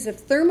series of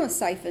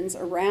thermosiphons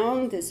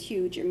around this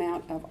huge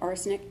amount of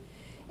arsenic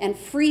and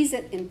freeze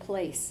it in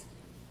place.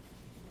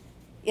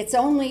 It's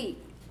only,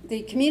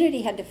 the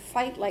community had to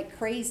fight like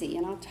crazy,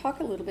 and I'll talk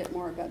a little bit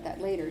more about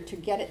that later, to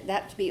get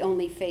that to be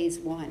only phase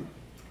one.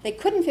 They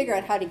couldn't figure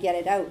out how to get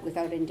it out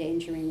without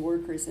endangering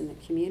workers in the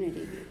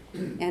community.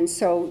 And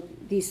so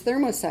these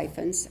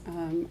thermosiphons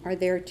are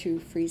there to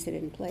freeze it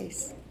in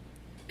place.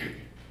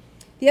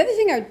 The other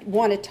thing I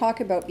want to talk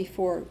about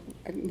before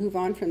I move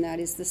on from that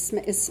is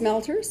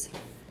smelters.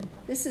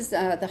 This is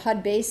the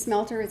Hudbay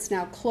smelter. It's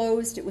now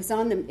closed. It's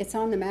on the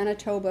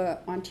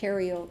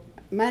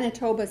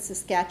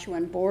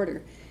Manitoba-Saskatchewan border.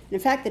 And in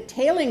fact, the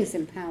tailings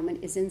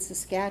impoundment is in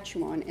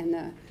Saskatchewan, and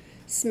the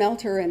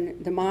smelter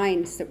and the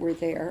mines that were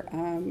there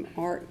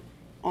are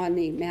on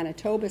the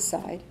Manitoba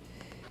side.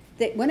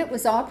 When it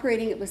was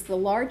operating, it was the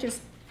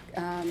largest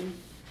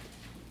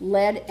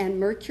lead and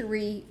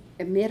mercury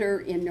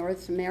emitter in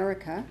North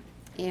America,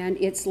 and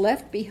it's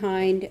left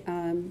behind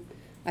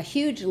a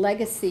huge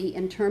legacy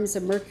in terms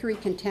of mercury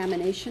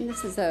contamination.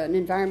 This is an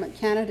Environment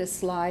Canada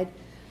slide,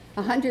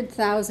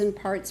 100,000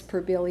 parts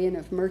per billion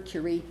of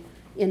mercury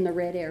in the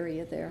red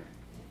area there.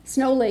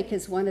 Snow Lake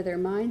is one of their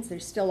mines. They're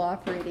still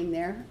operating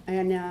there,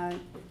 and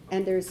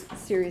there's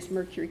serious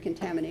mercury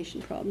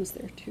contamination problems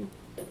there too.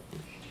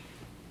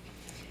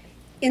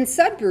 In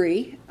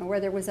Sudbury, where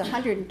there was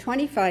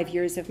 125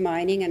 years of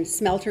mining and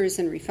smelters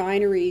and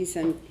refineries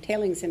and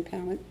tailings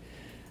impoundment,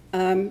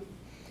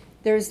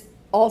 there's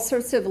all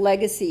sorts of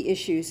legacy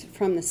issues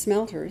from the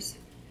smelters.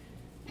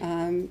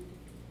 And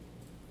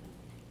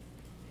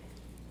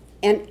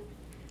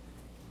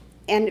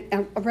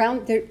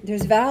around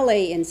there's Vale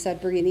in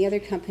Sudbury, and the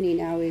other company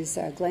now is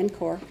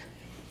Glencore.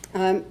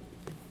 But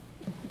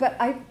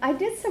I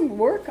did some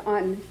work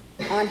on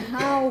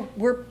how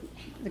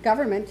the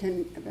government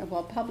and the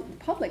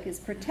public is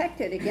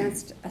protected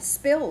against a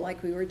spill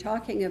like we were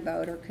talking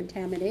about, or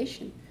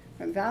contamination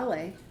from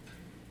Vale.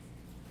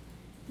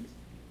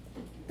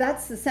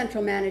 That's the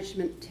central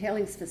management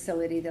tailings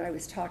facility that I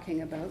was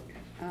talking about.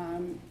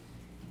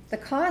 The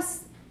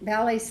costs,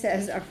 Vale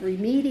says, of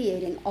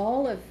remediating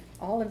all of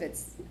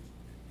its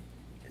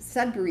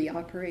Sudbury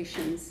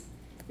operations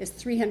is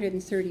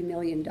 $330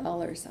 million.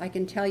 I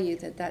can tell you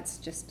that that's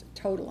just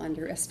total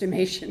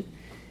underestimation.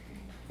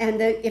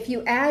 And if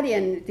you add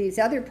in these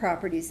other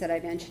properties that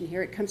I mentioned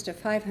here, it comes to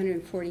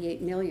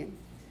 $548 million.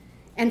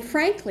 And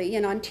frankly,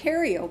 in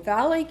Ontario,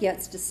 Vale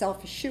gets to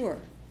self-assure.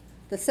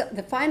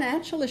 The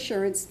financial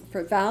assurance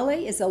for Vale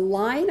is a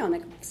line on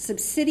a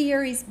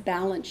subsidiary's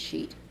balance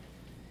sheet.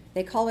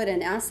 They call it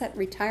an asset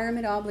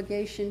retirement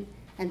obligation,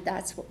 and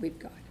that's what we've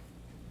got.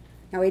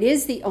 Now, it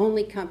is the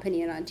only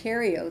company in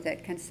Ontario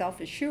that can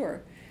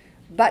self-assure,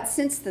 but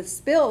since the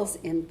spills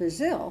in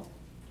Brazil,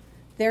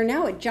 they're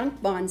now at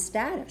junk bond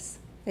status.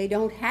 They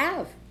don't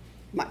have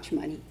much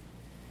money.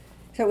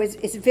 So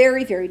it's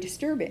very, very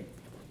disturbing.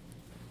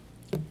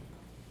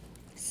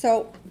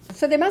 So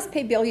they must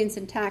pay billions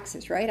in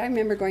taxes, right? I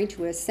remember going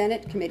to a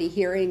Senate committee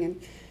hearing, and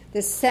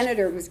this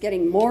senator was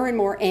getting more and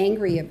more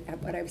angry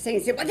at what I was saying.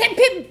 He said, well, they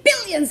pay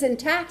billions in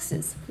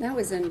taxes. That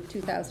was in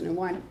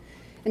 2001.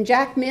 And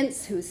Jack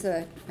Mintz, who's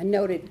a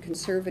noted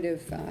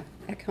conservative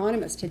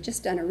economist, had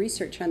just done a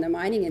research on the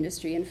mining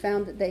industry and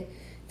found that they, in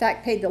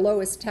fact, paid the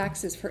lowest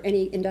taxes for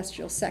any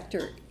industrial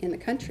sector in the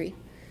country.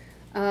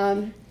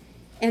 And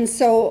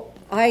so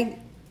I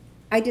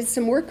did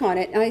some work on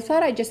it, and I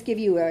thought I'd just give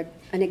you an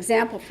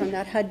example from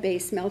that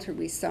Hudbay smelter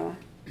we saw.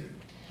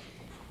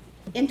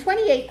 In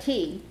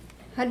 2018,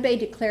 Hudbay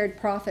declared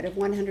profit of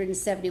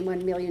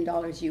 $171 million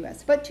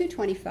US, about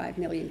 225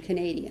 million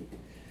Canadian.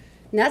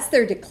 And that's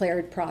their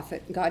declared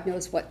profit. God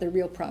knows what their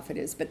real profit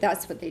is, but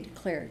that's what they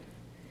declared.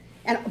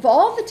 And of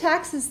all the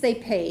taxes they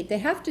paid, they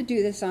have to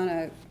do this on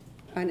a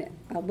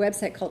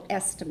website called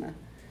Estima.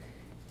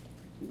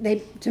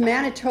 To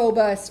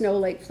Manitoba, Snow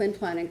Lake, Flin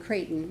Flon, and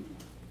Creighton,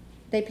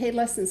 they paid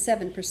less than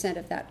 7%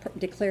 of that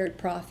declared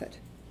profit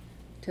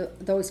to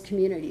those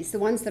communities, the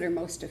ones that are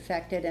most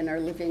affected and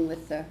are living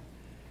with the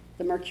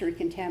mercury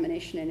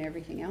contamination and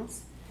everything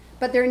else.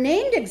 But their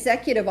named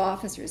executive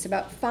officers,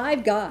 about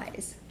 5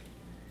 guys,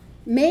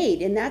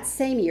 made in that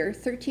same year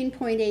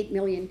 13.8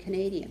 million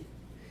Canadian.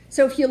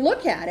 So if you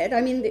look at it,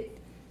 I mean,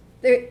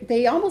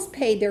 they almost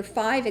paid their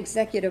 5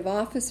 executive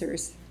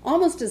officers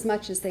almost as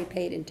much as they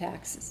paid in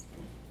taxes.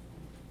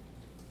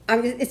 I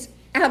mean, it's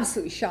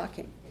absolutely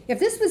shocking. If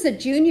this was a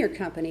junior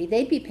company,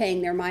 they'd be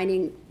paying their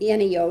mining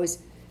NEOs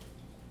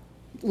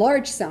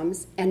large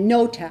sums and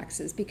no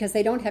taxes because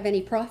they don't have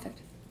any profit.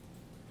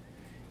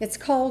 It's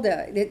called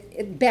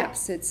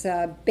BEPS. It's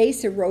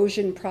Base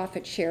Erosion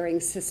Profit Sharing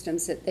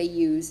Systems that they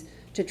use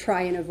to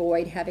try and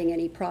avoid having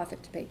any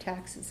profit to pay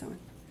taxes on.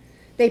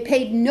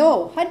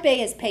 Hudbay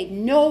has paid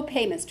no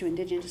payments to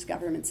Indigenous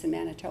governments in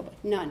Manitoba.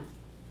 None.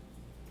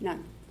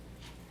 None.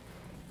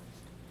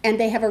 And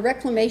they have a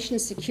reclamation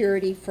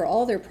security for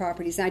all their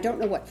properties, and I don't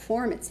know what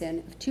form it's in,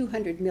 of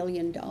 $200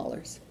 million.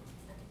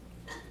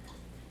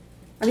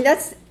 I mean,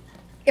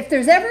 if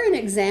there's ever an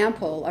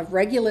example of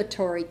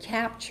regulatory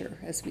capture,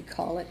 as we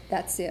call it,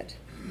 that's it.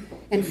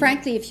 And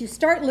frankly, if you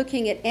start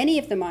looking at any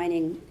of the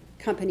mining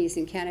companies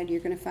in Canada,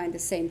 you're going to find the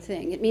same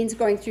thing. It means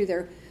going through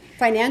their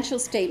financial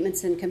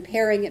statements and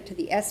comparing it to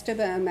the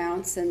ESTIVA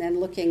amounts and then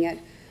looking at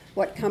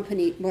what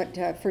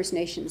First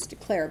Nations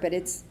declare. But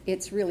it's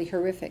really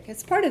horrific.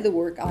 It's part of the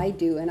work I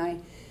do, and I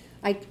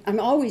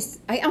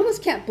almost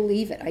can't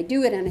believe it. I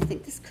do it and I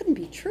think, this couldn't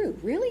be true.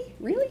 Really?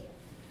 Really?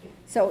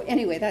 So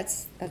anyway,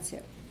 that's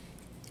it.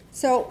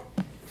 So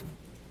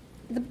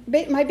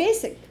my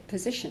basic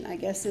position, I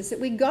guess, is that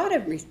we got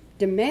to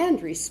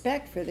demand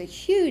respect for the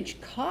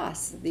huge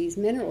costs of these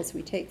minerals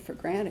we take for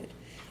granted.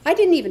 I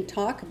didn't even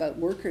talk about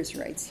workers'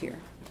 rights here.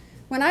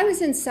 When I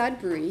was in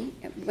Sudbury,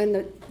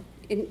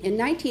 in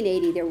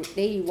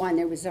 1981,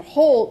 there was a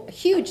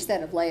huge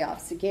set of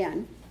layoffs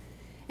again.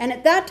 And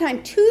at that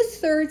time,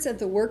 2/3 of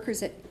the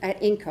workers at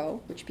Inco,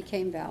 which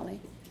became Vale,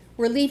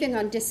 were leaving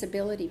on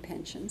disability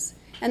pensions.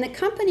 And the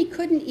company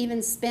couldn't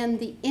even spend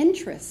the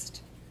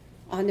interest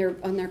on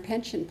their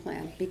pension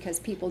plan because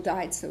people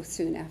died so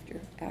soon after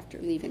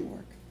leaving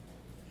work.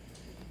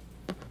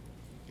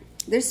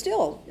 There's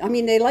still, I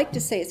mean, they like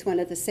to say it's one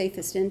of the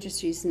safest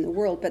industries in the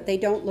world, but they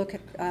don't look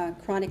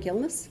at chronic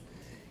illness.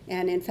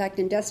 And in fact,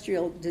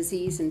 industrial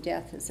disease and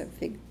death is a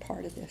big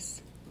part of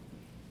this.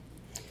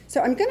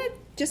 So I'm going to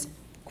just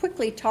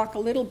quickly talk a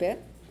little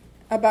bit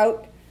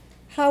about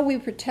how we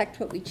protect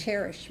what we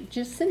cherish.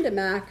 Jacinda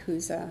Mack,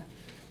 who's a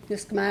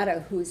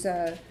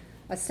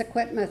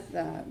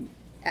Secwepemc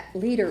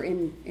leader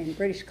in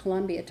British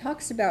Columbia,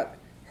 talks about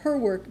her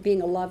work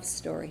being a love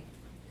story.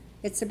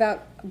 It's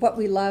about what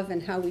we love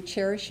and how we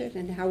cherish it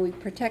and how we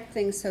protect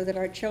things so that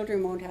our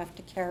children won't have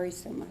to carry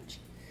so much.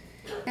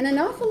 And an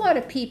awful lot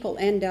of people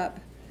end up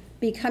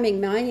becoming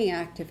mining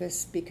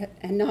activists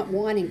and not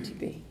wanting to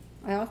be.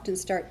 I often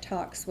start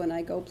talks when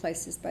I go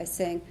places by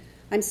saying,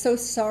 I'm so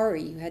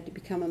sorry you had to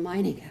become a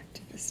mining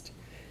activist.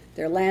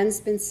 Their land's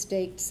been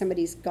staked,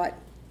 somebody's got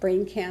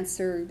brain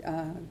cancer,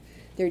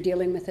 they're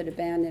dealing with an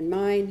abandoned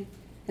mine,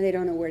 and they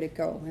don't know where to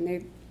go. And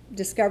they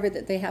discover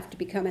that they have to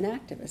become an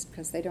activist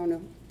because they don't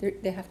know,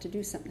 they have to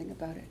do something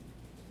about it.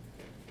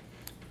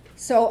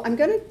 So I'm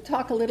going to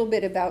talk a little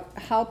bit about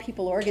how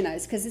people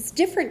organize, because it's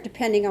different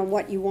depending on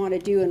what you want to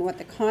do and what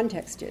the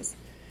context is.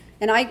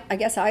 And I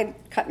guess I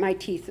cut my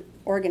teeth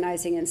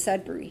organizing in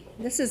Sudbury.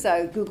 This is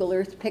a Google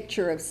Earth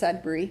picture of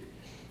Sudbury.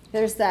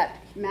 There's that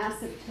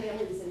massive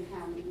tailings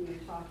impoundment we were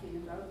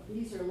talking about.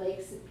 These are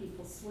lakes that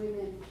people swim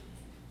in.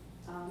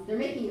 They're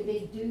making a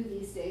big do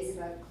these days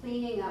about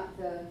cleaning up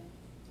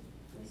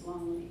there's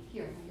Long Lake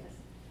here, I guess.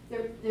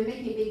 They're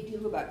making a big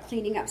do about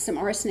cleaning up some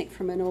arsenic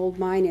from an old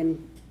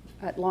mine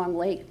at Long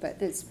Lake, but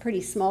it's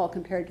pretty small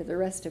compared to the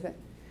rest of it.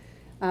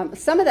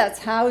 Some of that's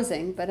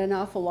housing, but an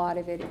awful lot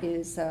of it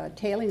is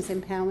tailings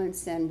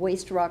impoundments and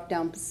waste rock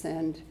dumps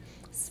and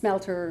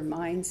smelter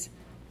mines.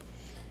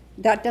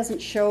 That doesn't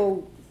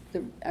show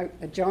the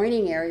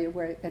adjoining area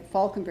at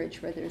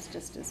Falconbridge where there's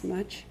just as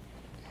much.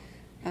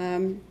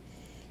 When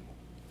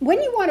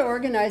you want to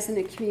organize in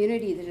a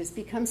community that has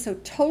become so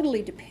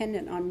totally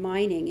dependent on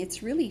mining,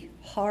 it's really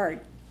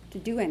hard to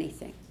do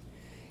anything.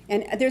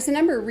 And there's a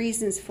number of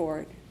reasons for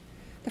it.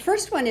 The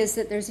first one is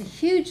that there's a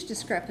huge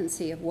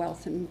discrepancy of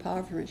wealth and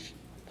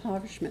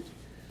impoverishment.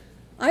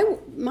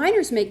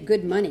 Miners make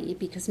good money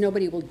because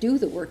nobody will do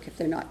the work if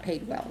they're not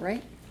paid well,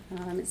 right?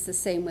 It's the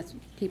same with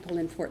people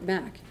in Fort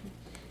Mac.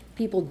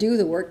 People do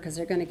the work because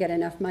they're going to get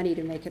enough money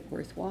to make it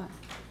worthwhile.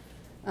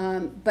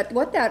 But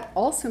what that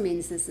also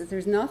means is that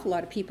there's an awful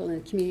lot of people in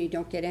the community who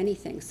don't get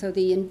anything. So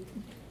the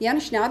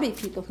Anishinaabe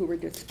people who were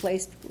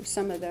displaced were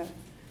some of the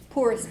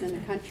poorest in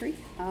the country.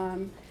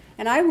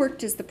 And I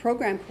worked as the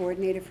program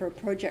coordinator for a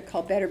project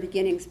called Better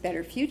Beginnings,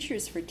 Better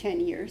Futures for 10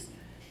 years,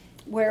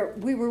 where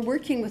we were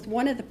working with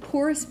one of the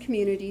poorest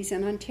communities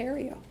in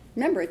Ontario.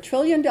 Remember, $1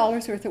 trillion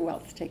worth of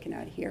wealth taken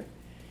out of here.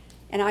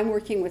 And I'm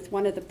working with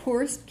one of the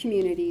poorest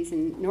communities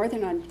in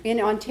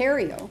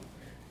Ontario,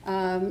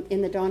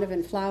 in the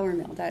Donovan Flour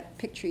Mill, that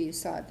picture you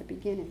saw at the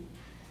beginning.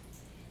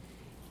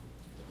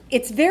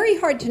 It's very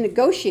hard to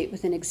negotiate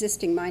with an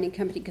existing mining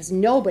company because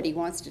nobody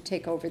wants to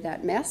take over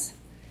that mess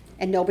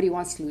and nobody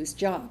wants to lose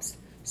jobs.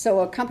 So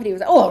a company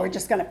was, we're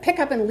just going to pick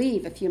up and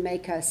leave if you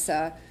make us,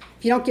 if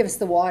you don't give us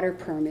the water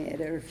permit,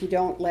 or if you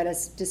don't let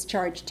us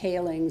discharge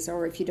tailings,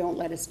 or if you don't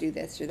let us do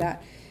this or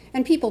that.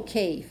 And people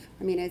cave.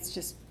 I mean, it's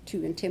just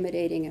too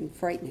intimidating and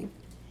frightening.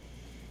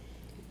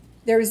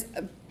 there's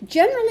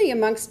generally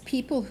amongst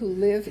people who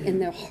live in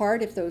the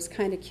heart of those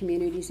kind of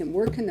communities and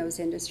work in those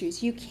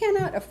industries, you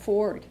cannot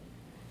afford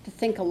to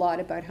think a lot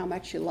about how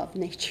much you love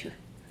nature,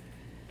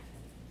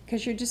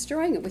 because you're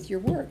destroying it with your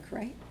work,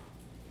 right?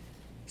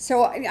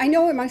 So I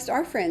know amongst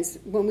our friends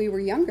when we were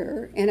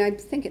younger, and I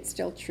think it's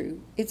still true,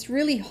 it's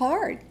really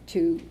hard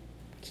to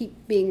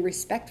keep being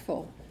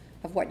respectful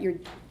of what you're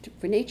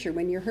for nature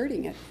when you're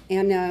hurting it.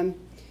 And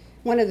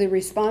one of the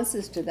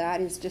responses to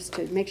that is just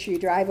to make sure you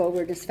drive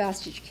over it as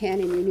fast as you can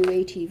in your new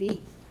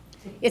ATV.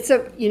 It's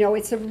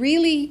a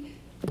really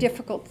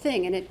difficult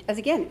thing, and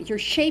again, you're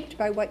shaped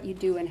by what you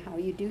do and how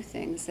you do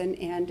things, and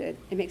it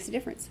makes a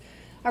difference.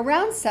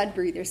 Around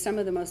Sudbury, there's some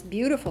of the most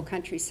beautiful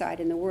countryside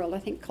in the world. I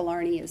think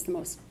Killarney is the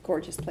most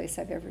gorgeous place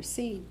I've ever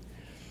seen.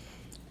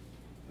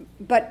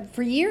 But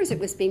for years, it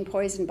was being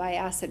poisoned by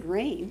acid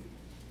rain,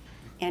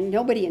 and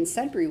nobody in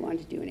Sudbury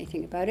wanted to do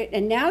anything about it.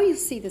 And now you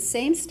see the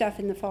same stuff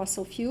in the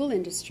fossil fuel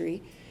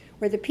industry,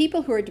 where the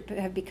people who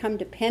have become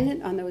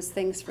dependent on those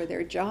things for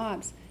their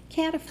jobs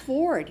can't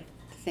afford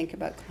to think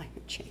about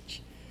climate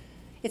change.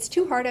 It's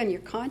too hard on your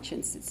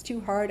conscience. It's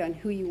too hard on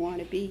who you want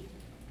to be.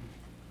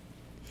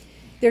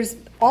 There's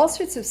all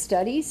sorts of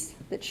studies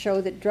that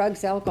show that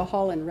drugs,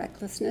 alcohol, and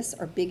recklessness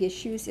are big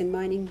issues in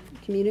mining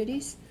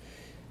communities.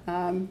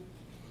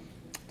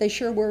 They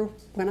sure were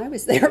when I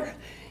was there.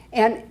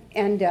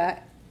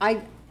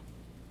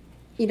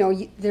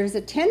 There's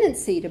a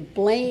tendency to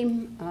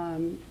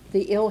blame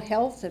the ill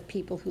health of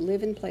people who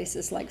live in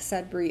places like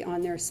Sudbury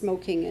on their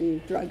smoking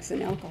and drugs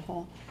and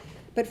alcohol.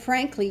 But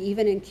frankly,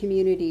 even in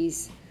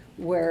communities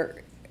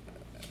where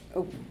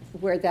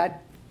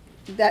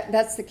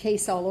that's the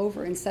case all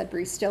over, and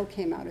Sudbury still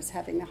came out as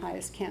having the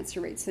highest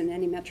cancer rates in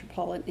any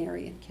metropolitan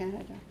area in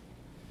Canada.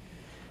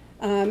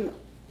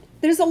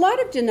 There's a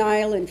lot of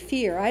denial and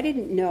fear. I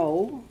didn't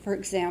know, for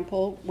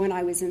example, when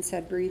I was in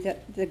Sudbury,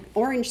 that the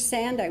orange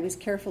sand I was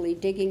carefully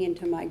digging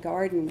into my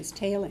garden was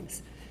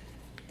tailings.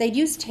 They'd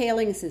use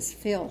tailings as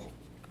fill.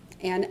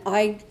 And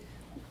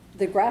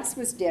the grass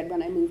was dead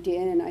when I moved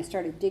in, and I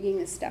started digging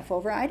this stuff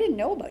over. I didn't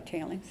know about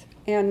tailings.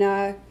 And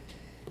I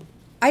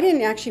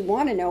didn't actually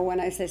want to know when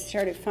I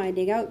started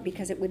finding out,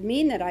 because it would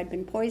mean that I'd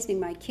been poisoning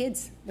my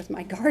kids with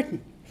my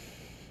garden.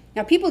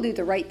 Now, people do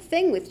the right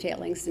thing with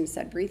tailings in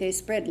Sudbury. They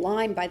spread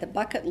lime by the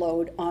bucket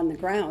load on the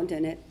ground,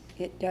 and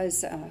it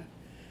does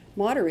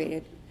moderate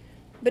it.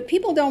 But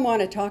people don't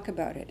want to talk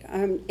about it.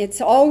 It's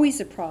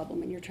always a problem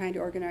when you're trying to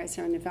organize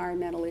on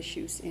environmental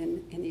issues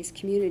in these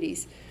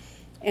communities.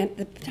 And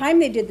the time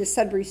they did the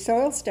Sudbury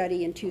soil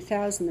study in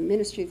 2000, the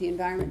Ministry of the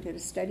Environment did a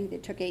study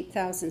that took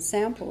 8,000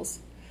 samples.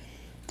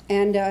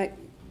 And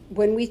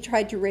when we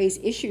tried to raise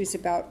issues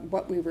about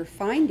what we were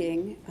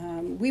finding,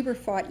 we were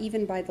fought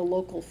even by the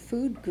local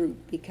food group,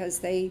 because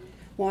they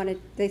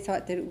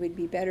thought that it would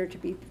be better to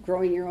be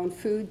growing your own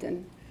food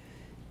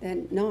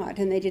than not,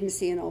 and they didn't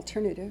see an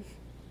alternative.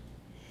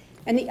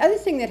 And the other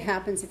thing that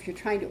happens if you're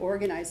trying to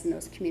organize in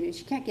those communities,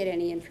 you can't get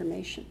any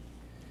information.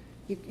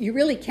 You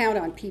really count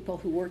on people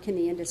who work in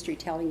the industry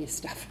telling you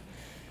stuff,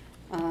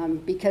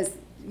 because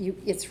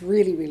it's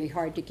really, really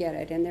hard to get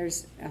it. And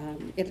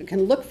it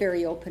can look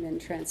very open and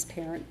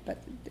transparent, but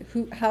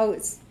how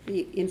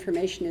the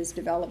information is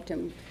developed,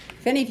 and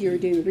if any of you are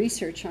doing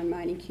research on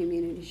mining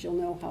communities, you'll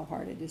know how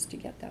hard it is to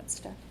get that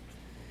stuff.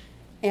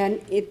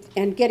 And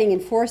getting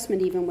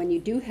enforcement, even when you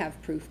do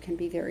have proof, can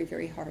be very,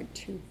 very hard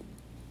too.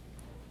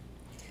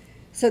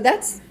 So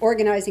that's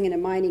organizing in a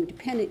mining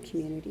dependent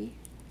community.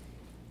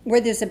 Where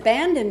there's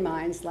abandoned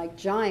mines like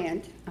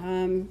Giant,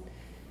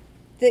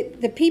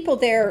 the people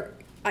there,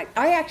 I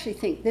actually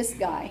think this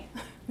guy,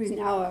 who's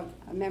now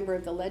a member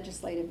of the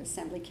Legislative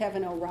Assembly,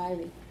 Kevin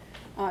O'Reilly,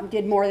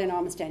 did more than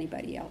almost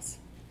anybody else.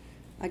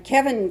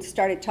 Kevin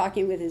started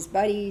talking with his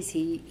buddies.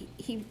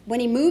 When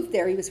he moved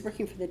there, he was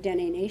working for the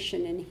Dene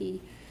Nation, and he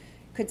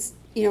could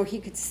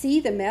see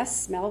the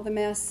mess, smell the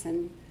mess,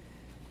 and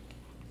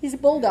he's a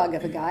bulldog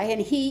of a guy,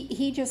 and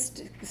he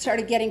just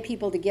started getting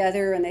people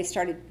together, and they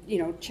started,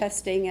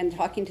 chesting and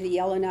talking to the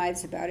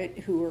Yellowknives about it,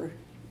 who were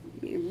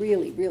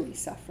really, really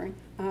suffering.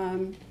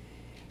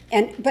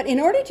 But in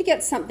order to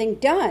get something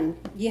done,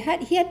 he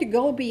had to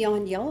go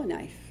beyond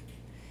Yellowknife.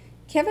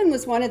 Kevin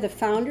was one of the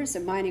founders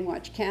of Mining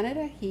Watch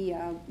Canada. He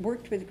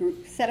worked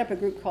with set up a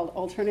group called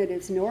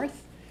Alternatives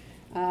North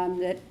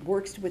that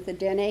works with the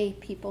Dene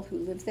people who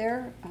live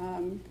there.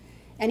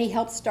 And he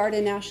helped start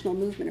a national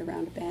movement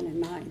around abandoned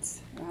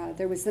mines.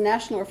 There was the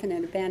National Orphan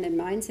and Abandoned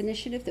Mines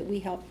Initiative that we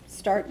helped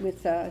start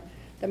with the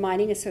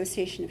Mining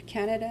Association of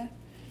Canada.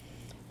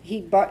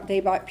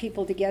 They brought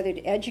people together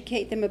to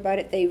educate them about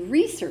it. They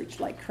researched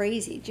like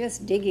crazy,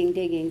 just digging.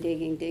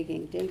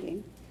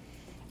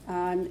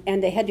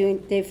 And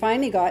they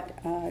finally got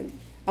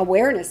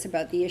awareness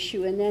about the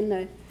issue. And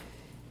then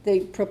the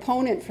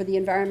proponent for the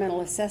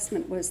environmental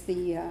assessment was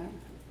the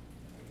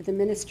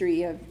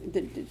Ministry of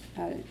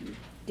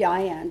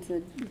DIAN,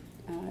 the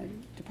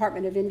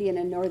Department of Indian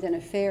and Northern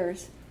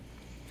Affairs.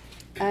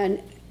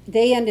 And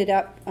they ended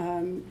up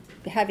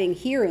having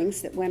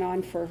hearings that went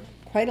on for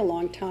quite a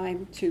long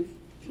time to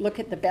look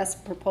at the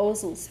best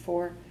proposals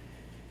for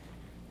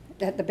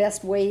at the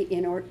best way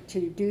in order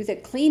to do the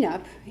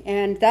cleanup.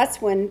 And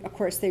that's when, of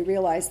course, they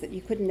realized that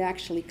you couldn't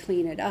actually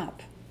clean it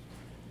up.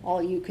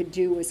 All you could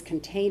do was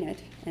contain it,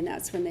 and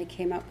that's when they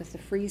came up with the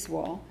freeze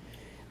wall.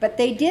 But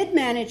they did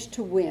manage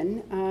to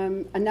win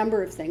a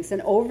number of things: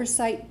 an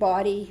oversight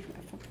body,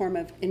 a form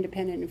of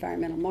independent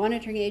environmental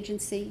monitoring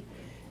agency.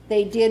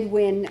 They did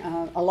win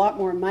a lot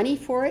more money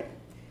for it,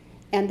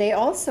 and they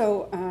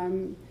also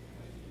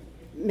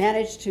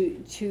managed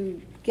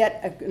to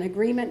get an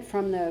agreement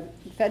from the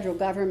federal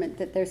government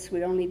that this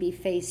would only be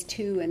phase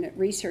 2, and that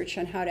research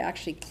on how to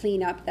actually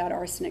clean up that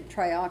arsenic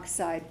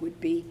trioxide would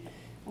be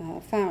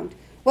found.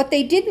 What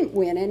they didn't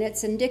win, and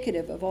it's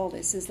indicative of all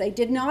this, is they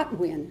did not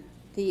win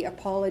the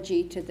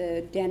apology to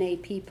the Dene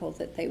people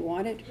that they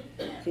wanted,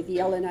 to the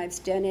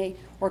Yellowknives Dene,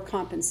 or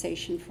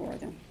compensation for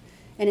them.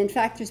 And in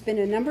fact, there's been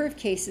a number of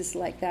cases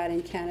like that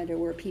in Canada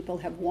where people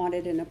have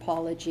wanted an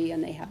apology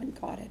and they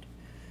haven't got it.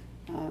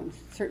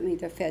 Certainly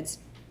the feds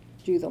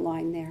drew the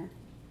line there.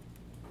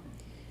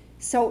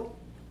 So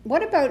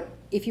what about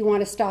if you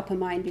want to stop a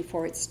mine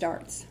before it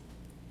starts?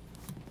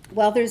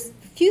 Well, there's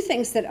a few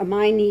things that a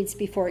mine needs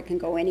before it can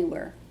go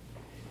anywhere.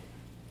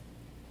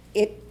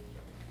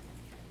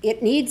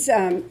 It needs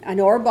an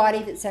ore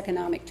body that's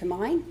economic to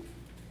mine.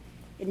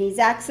 It needs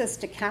access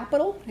to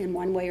capital in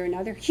one way or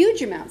another,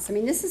 huge amounts. I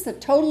mean, this is a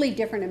totally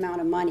different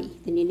amount of money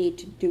than you need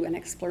to do an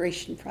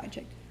exploration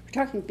project. We're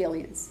talking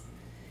billions.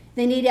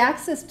 They need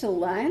access to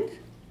land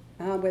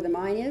where the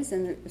mine is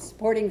and the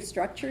supporting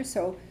structure,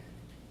 so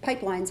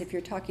pipelines if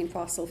you're talking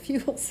fossil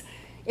fuels.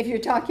 If you're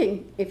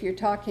talking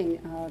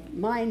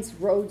mines,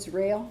 roads,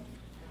 rail,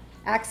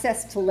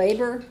 access to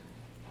labor,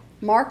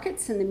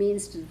 markets and the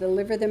means to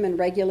deliver them, and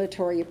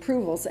regulatory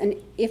approvals. And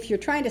if you're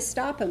trying to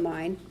stop a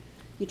mine,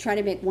 you try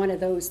to make one of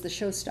those the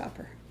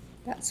showstopper.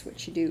 That's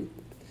what you do.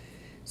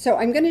 So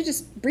I'm going to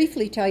just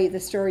briefly tell you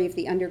the story of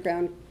the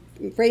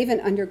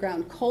Raven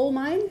underground coal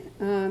mine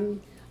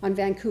on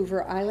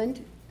Vancouver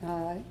Island.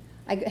 I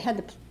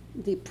had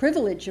the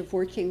privilege of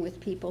working with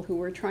people who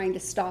were trying to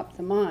stop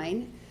the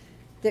mine.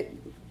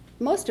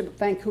 Most of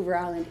Vancouver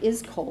Island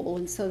is coal,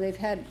 and so they've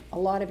had a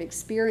lot of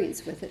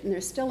experience with it, and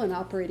there's still an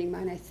operating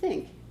mine, I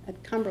think,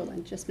 at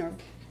Cumberland, just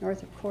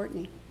north of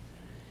Courtenay.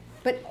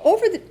 But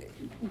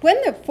when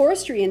the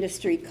forestry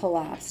industry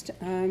collapsed,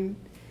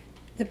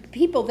 the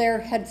people there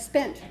had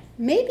spent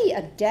maybe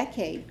a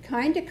decade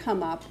trying to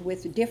come up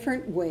with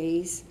different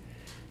ways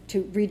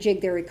to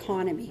rejig their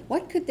economy.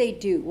 What could they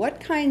do? What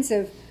kinds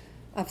of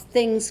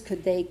things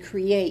could they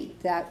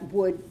create that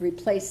would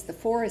replace the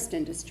forest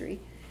industry?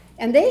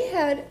 And they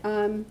had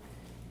done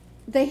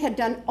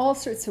all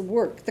sorts of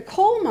work. The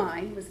coal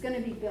mine was going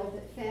to be built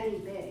at Fanny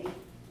Bay,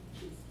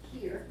 which is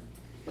here,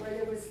 where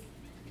there was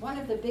one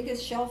of the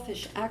biggest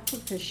shellfish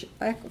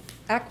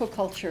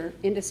aquaculture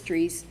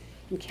industries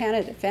in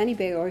Canada. Fanny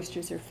Bay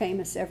oysters are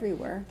famous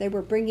everywhere. They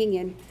were bringing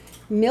in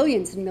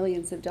millions and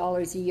millions of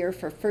dollars a year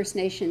for First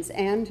Nations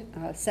and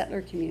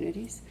settler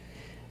communities.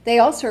 They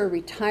also are a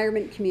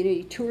retirement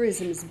community.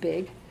 Tourism is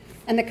big.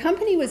 And the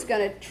company was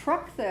going to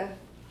truck the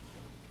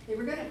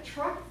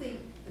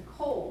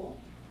coal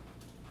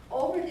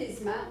over these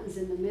mountains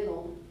in the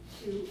middle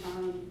to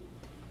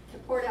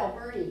Port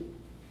Alberni,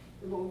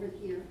 from over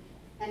here,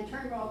 and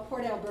turn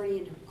Port Alberni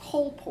into a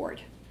coal port.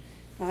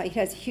 It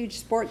has a huge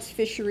sports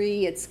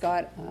fishery. It's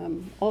got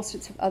all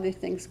sorts of other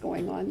things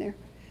going on there.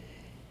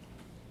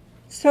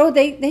 So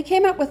they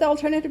came up with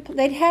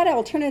they'd had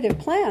alternative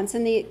plans,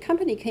 and the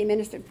company came in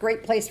as a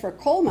great place for a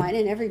coal mine,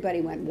 and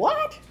everybody went,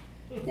 what?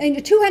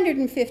 And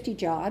 250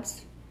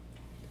 jobs.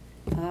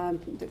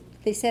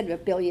 They said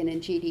 $1 billion in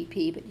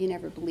GDP, but you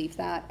never believe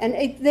that. And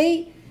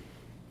they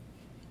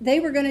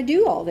were going to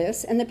do all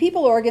this, and the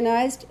people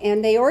organized,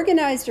 and they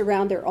organized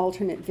around their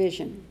alternate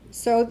vision.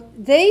 So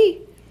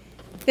they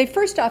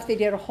first off, they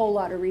did a whole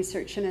lot of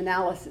research and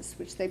analysis,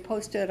 which they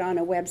posted on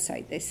a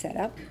website they set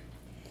up.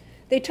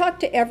 They talked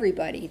to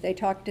everybody. They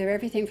talked to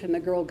everything from the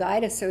Girl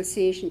Guide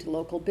Association to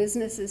local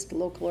businesses to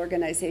local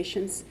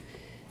organizations.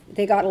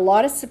 They got a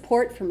lot of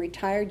support from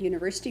retired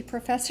university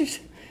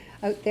professors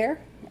out there,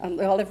 a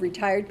lot of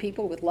retired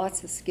people with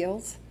lots of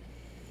skills.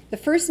 The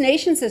First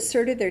Nations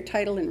asserted their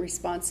title and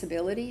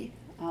responsibility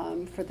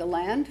for the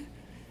land.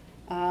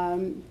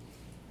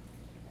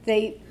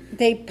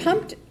 They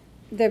pumped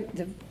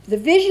the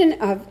vision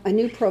of a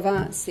new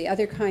province, the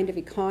other kind of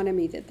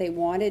economy that they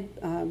wanted,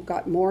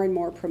 got more and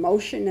more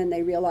promotion, and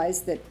they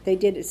realized that they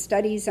did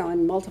studies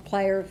on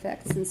multiplier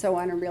effects and so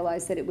on, and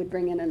realized that it would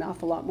bring in an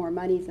awful lot more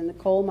money than the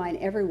coal mine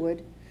ever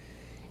would.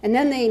 And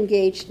then they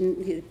engaged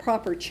in the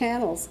proper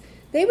channels.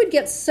 They would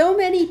get so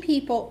many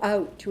people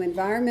out to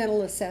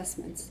environmental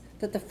assessments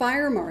that the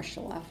fire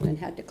marshal often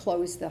had to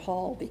close the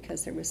hall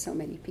because there were so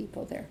many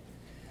people there.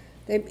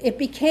 They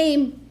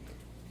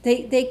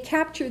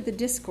captured the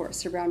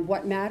discourse around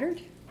what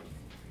mattered,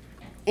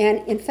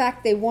 and in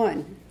fact they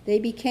won. They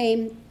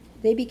became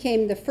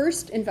the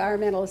first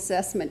environmental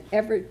assessment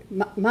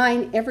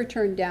mine ever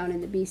turned down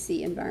in the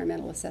BC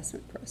environmental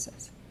assessment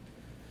process.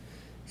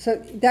 So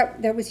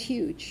that was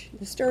huge.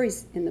 The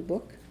story's in the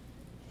book.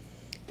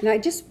 And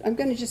I'm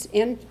going to just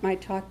end my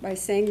talk by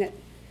saying that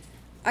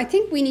I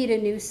think we need a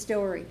new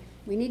story.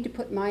 We need to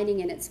put mining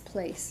in its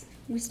place.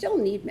 We still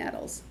need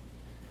metals,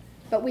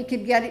 but we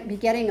could be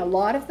getting a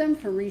lot of them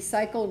from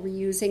recycle,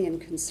 reusing,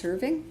 and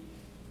conserving.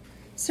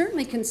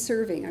 Certainly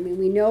conserving. I mean,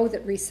 we know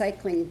that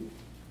recycling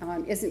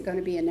isn't going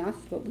to be enough,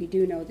 but we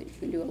do know that you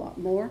can do a lot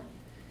more.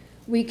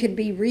 We could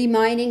be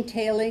remining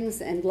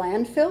tailings and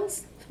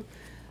landfills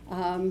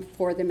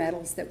for the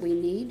metals that we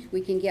need.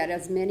 We can get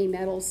as many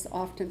metals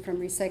often from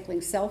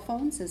recycling cell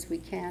phones as we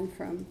can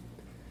from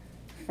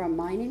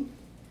mining.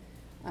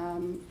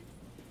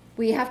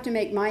 We have to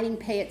make mining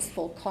pay its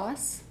full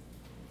costs.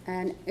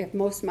 And if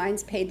most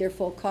mines paid their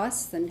full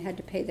costs and had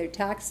to pay their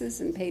taxes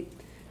and paid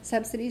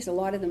subsidies, a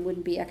lot of them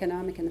wouldn't be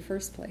economic in the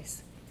first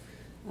place.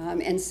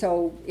 And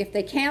so if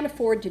they can't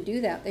afford to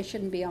do that, they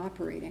shouldn't be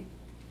operating.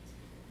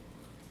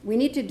 We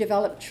need to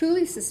develop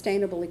truly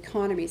sustainable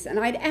economies. And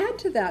I'd add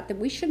to that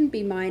we shouldn't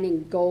be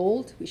mining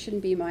gold, we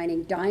shouldn't be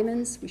mining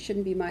diamonds, we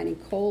shouldn't be mining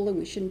coal, and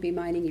we shouldn't be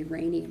mining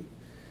uranium.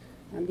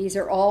 These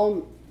are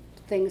all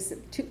things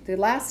that the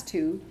last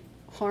two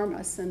harm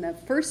us, and the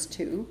first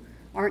two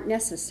aren't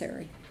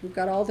necessary. We've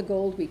got all the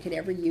gold we could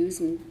ever use,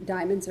 and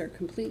diamonds are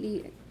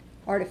completely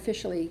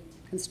artificially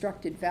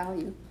constructed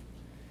value.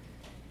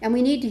 And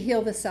we need to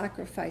heal the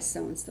sacrifice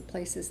zones, the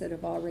places that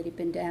have already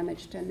been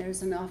damaged, and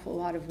there's an awful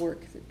lot of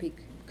work that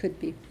could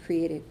be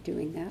created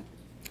doing that.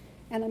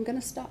 And I'm going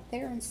to stop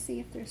there and see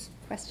if there's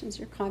questions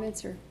or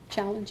comments or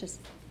challenges.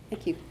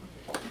 Thank you.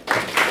 I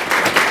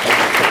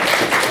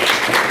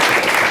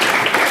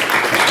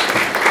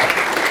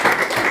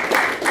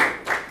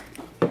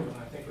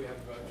think we have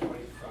about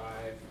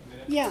 25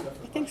 minutes. Yeah, for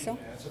I think so.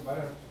 question and answer,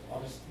 but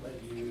I'll just let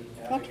you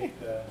navigate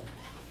the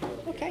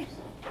field. Okay.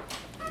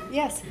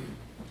 Yes.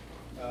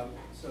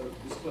 So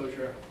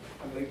disclosure,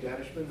 I'm Lee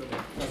Danishman, I'm a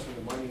professor in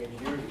the Mining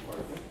Engineering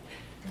Department.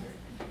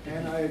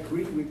 And I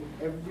agree with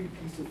every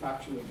piece of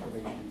factual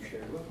information you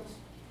shared with us.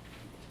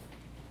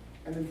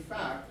 And in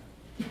fact,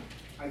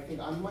 I think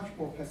I'm much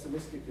more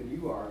pessimistic than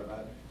you are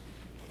about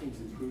things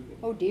improving.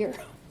 Oh dear.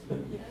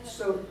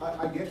 So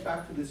I get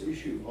back to this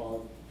issue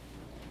of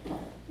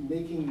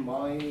making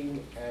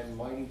mining and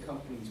mining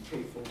companies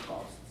pay full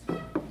costs.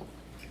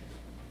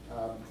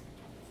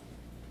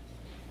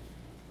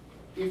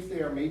 If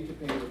they are made to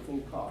pay the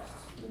full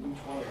costs, then each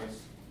one of us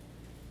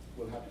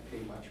will have to pay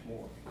much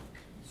more.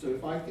 So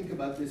if I think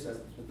about this as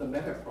the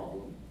meta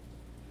problem,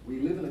 we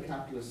live in a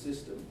capitalist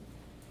system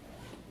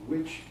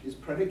which is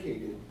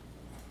predicated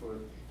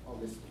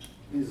on this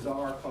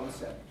bizarre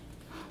concept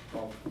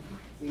of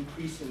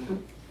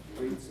increasing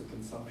rates of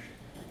consumption.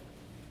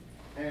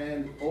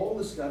 And all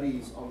the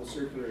studies on the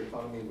circular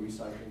economy and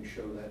recycling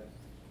show that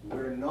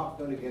we're not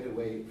going to get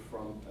away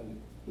from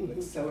an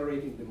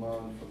accelerating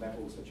demand for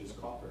metals such as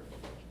copper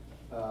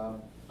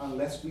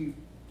unless we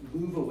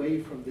move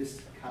away from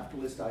this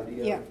capitalist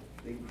idea of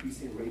the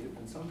increasing rate of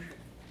consumption.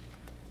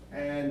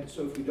 And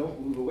so if we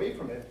don't move away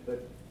from it,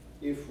 but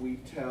if we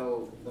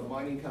tell the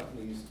mining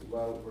companies,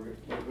 well, we're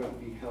going to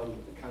be held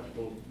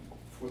accountable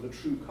for the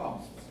true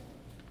costs,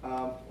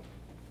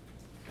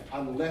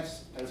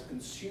 unless as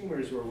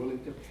consumers we're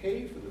willing to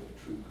pay for the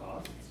true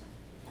costs.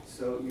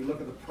 So you look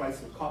at the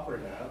price of copper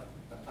now,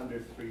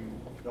 under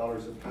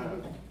 $3 a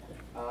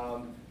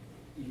pound.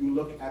 You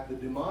look at the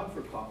demand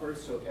for copper,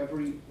 so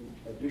every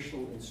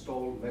additional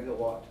installed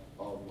megawatt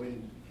of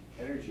wind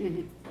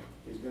energy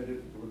is going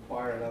to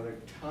require another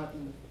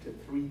 1 to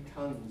 3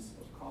 tons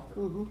of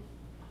copper.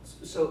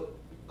 So,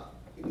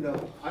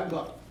 I've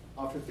got,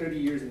 after 30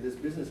 years in this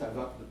business, I've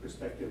got the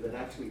perspective that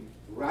actually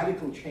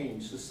radical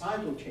change,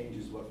 societal change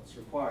is what's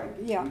required.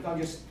 Yeah. We can't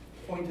just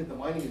point at the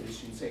mining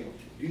industry and say,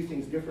 do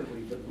things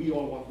differently, but we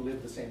all want to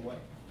live the same way.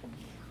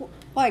 Well,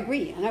 I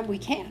agree, and we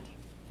can't.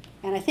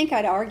 And I think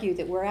I'd argue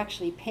that we're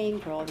actually paying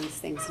for all these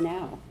things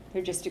now.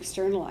 They're just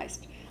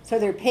externalized. So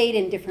they're paid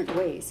in different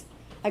ways.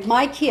 Like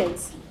my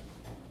kids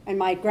and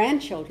my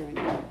grandchildren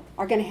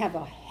are going to have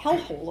a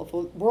hellhole of a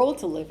world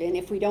to live in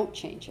if we don't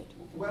change it.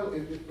 Well,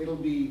 it'll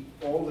be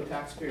all the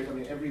taxpayers, I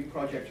mean, every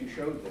project you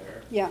showed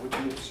there, with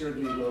the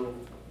absurdly low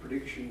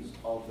predictions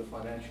of the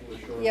financial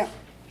assurance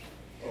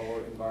or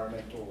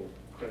environmental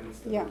credits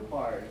that are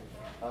required,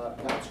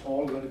 that's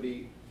all going to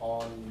be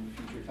on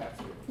future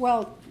taxpayers.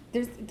 Well,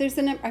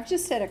 I've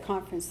just at a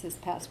conference this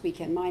past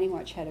weekend. Mining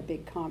Watch had a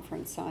big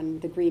conference on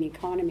the green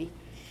economy,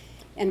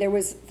 and there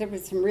was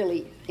some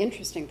really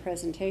interesting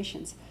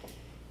presentations.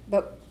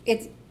 But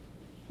it's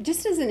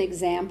just as an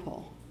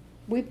example,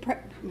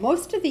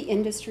 most of the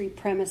industry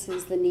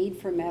premises the need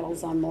for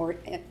metals on more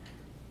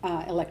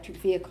electric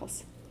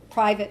vehicles,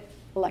 private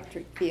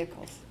electric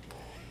vehicles.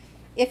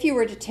 If you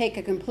were to take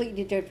a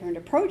completely different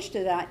approach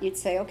to that, you'd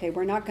say, okay,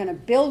 we're not going to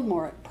build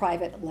more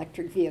private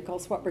electric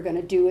vehicles. What we're going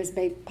to do is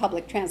make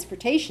public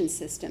transportation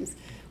systems,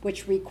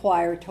 which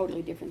require a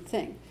totally different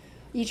thing.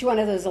 Each one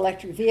of those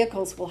electric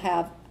vehicles will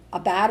have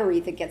a battery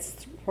that gets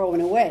thrown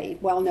away.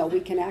 Well, no, we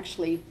can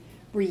actually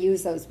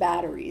reuse those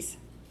batteries,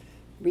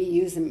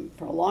 reuse them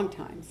for a long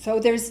time. So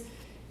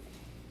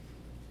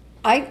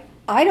I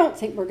I don't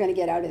think we're going to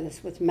get out of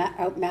this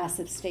without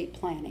massive state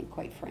planning,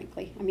 quite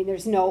frankly. I mean,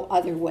 there's no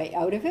other way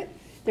out of it.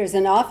 There's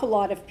an awful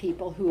lot of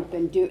people who have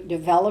been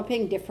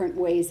developing different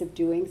ways of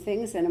doing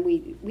things, and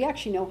we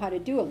actually know how to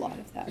do a lot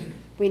of that.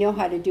 We know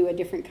how to do a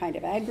different kind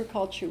of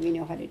agriculture. We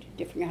know how to do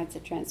different kinds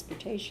of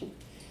transportation.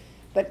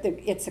 But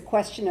it's a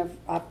question of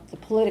the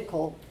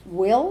political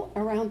will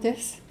around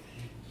this,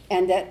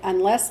 and that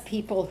unless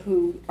people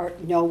who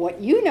know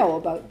what you know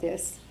about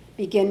this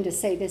begin to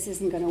say this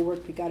isn't going to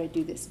work, we got to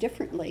do this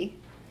differently,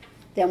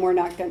 then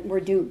we're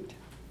doomed.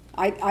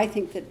 I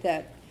think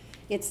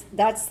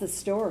that's the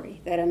story,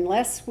 that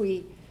unless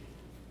we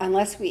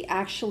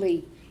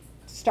actually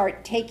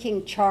start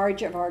taking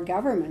charge of our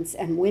governments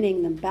and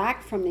winning them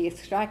back from the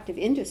extractive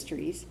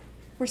industries,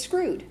 we're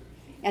screwed.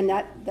 And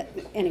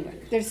anyway,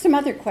 there's some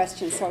other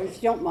questions, so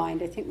if you don't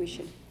mind, I think we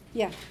should,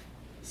 yeah.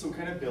 So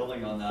kind of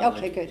building on that,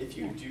 Okay, good. If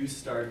you do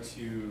start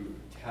to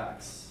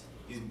tax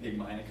these big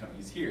mining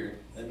companies here,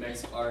 that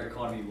makes our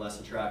economy less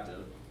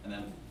attractive, and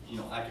then,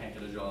 I can't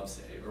get a job,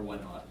 say, or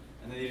whatnot,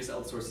 and then they just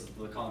outsource it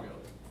to the Congo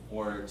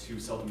or to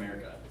South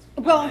America.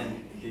 Well,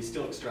 and they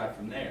still extract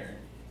from there,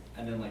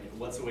 and then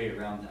what's the way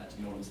around that? Do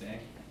you know what I'm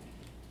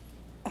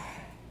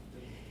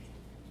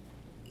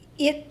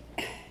saying?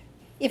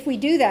 If we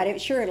do that,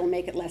 it'll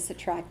make it less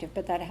attractive,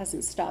 but that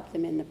hasn't stopped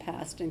them in the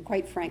past. And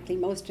quite frankly,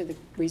 most of the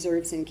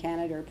reserves in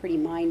Canada are pretty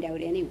mined out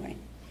anyway.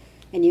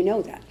 And you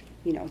know that.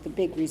 The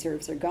big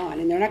reserves are gone.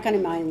 And they're not going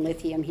to mine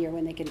lithium here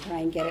when they can try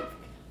and get it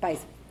by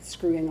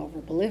screwing over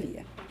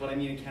Bolivia. But I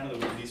mean, in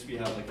Canada, at least we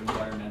have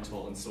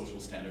environmental and social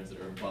standards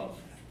that are above.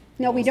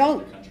 No, we most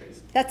don't. other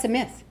countries. That's a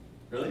myth.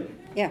 Really?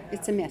 Yeah,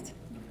 it's a myth.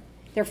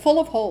 They're full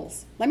of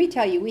holes. Let me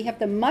tell you, we have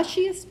the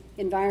mushiest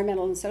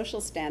environmental and social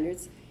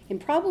standards in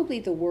probably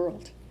the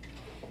world.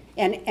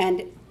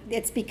 And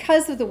it's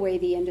because of the way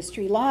the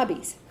industry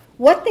lobbies.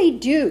 What they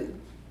do,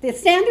 the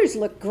standards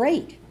look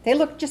great. They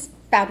look just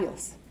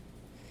fabulous.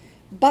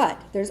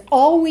 But there's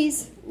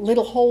always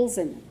little holes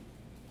in them.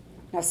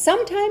 Now,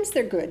 sometimes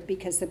they're good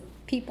because the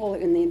people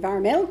in the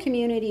environmental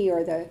community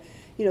or the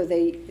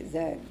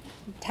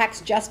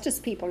tax justice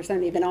people or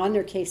something, they've been on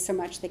their case so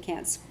much they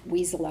can't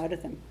weasel out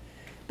of them.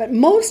 But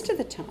most of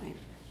the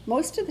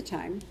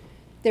time,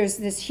 there's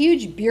this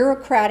huge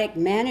bureaucratic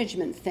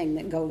management thing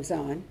that goes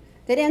on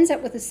that ends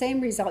up with the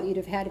same result you'd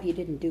have had if you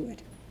didn't do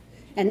it.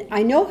 And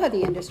I know how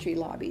the industry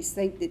lobbies.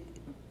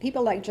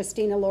 People like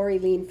Justina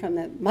Laurie-Lean from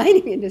the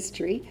mining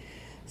industry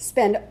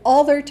spend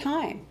all their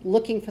time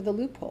looking for the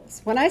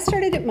loopholes. When I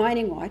started at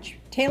Mining Watch,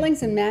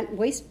 tailings and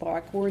waste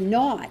rock were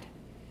not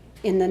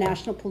in the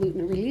National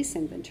Pollutant Release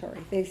Inventory.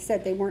 They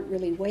said they weren't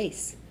really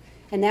wastes.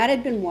 And that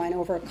had been won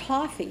over a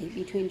coffee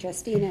between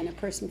Justina and a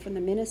person from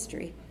the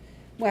ministry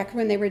back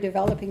when they were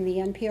developing the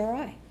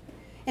NPRI.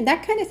 And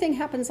that kind of thing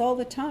happens all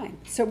the time.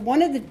 So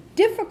one of the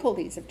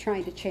difficulties of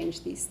trying to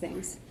change these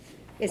things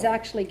is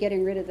actually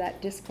getting rid of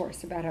that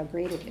discourse about how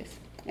great it is.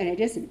 And it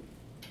isn't.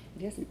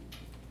 It isn't.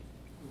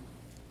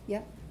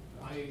 Yep.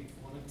 I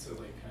wanted to kind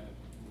of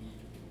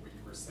lead what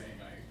you were saying.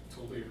 I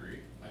totally agree.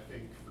 I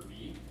think for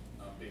me,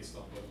 based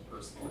on both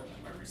personal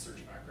and my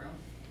research background,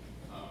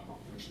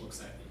 which looks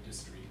at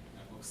industry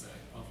and looks at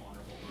a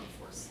vulnerable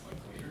workforce like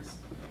leaders,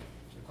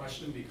 the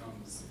question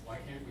becomes, why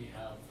can't we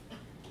have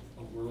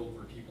a world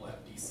where people have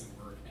decent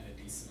work and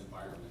a decent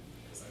environment?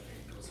 Because I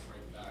think it goes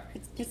right back.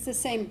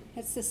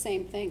 It's the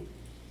same thing.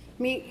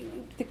 I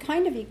mean, the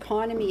kind of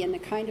economy and the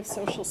kind of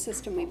social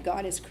system we've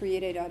got is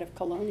created out of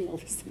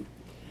colonialism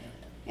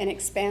and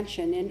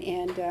expansion,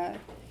 and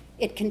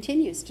it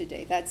continues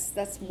today.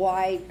 That's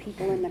why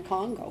people in the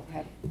Congo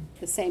have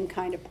the same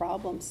kind of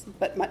problems,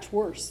 but much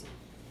worse.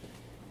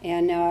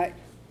 And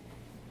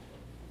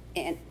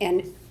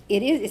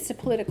it's a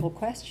political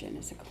question.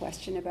 It's a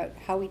question about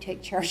how we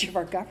take charge of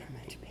our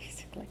government,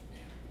 basically.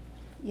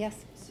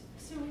 Yes?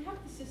 So we have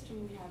the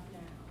system we have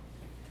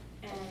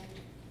now,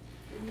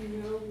 and we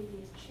know we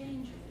need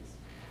changes.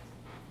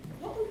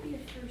 What would be a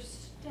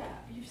first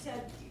step? You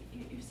said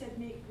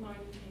make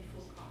mining pay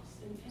full costs,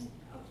 and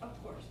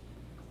of course.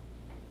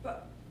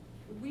 But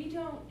we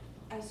don't,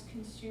 as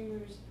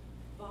consumers,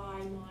 buy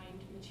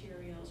mined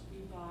materials. We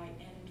buy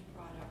end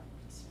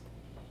products.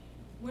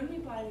 When we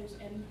buy those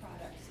end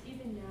products,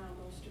 even now,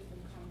 most of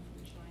them come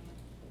from China.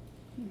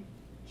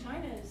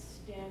 China's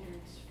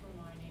standards for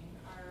mining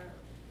are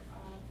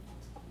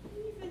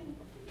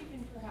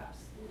even perhaps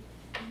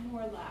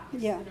more lax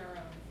than our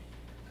own.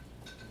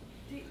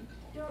 Do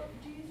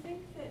you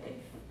think that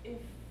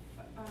if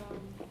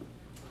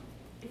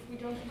we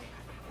don't,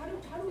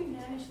 how do we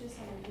manage this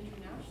on an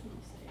international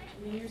stage?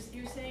 I mean,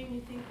 you're saying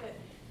you think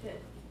that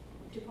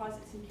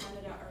deposits in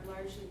Canada are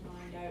largely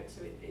mined out,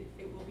 so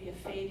it will be a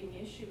fading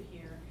issue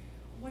here.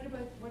 What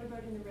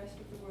about in the rest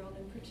of the world,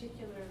 and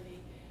particularly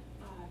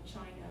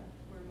China,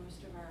 where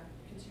most of our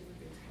consumer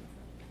goods come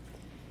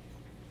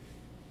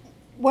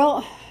from?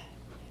 Well,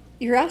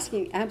 you're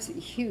asking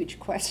absolutely huge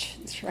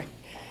questions, right?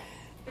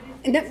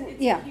 But it's a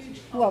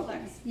huge,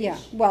 complex issue.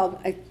 Well,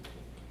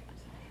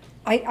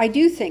 I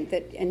do think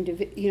that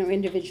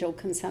individual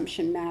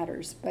consumption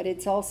matters, but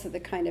it's also the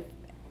kind of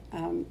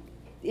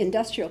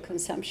industrial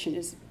consumption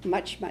is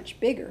much, much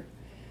bigger.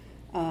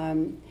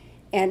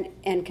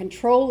 And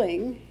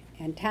controlling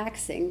and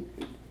taxing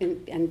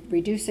and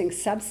reducing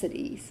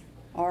subsidies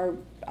are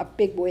a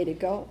big way to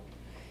go.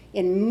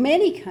 In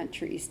many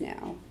countries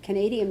now,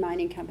 Canadian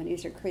mining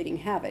companies are creating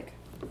havoc,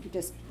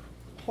 just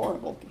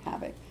horrible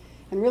havoc.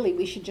 And really,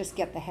 we should just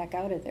get the heck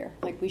out of there.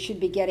 Like, we should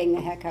be getting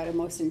the heck out of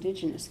most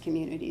Indigenous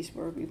communities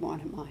where we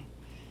want to mine.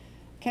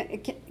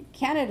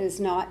 Canada's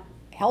not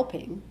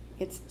helping,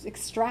 it's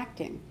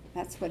extracting.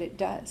 That's what it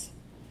does.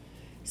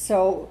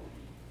 So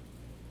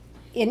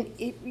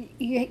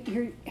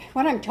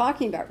what I'm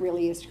talking about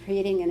really is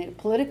creating a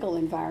political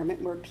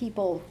environment where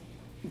people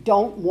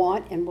don't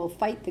want and will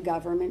fight the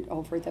government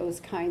over those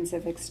kinds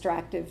of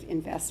extractive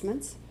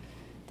investments,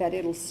 that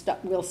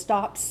we'll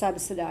stop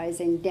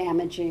subsidizing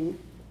damaging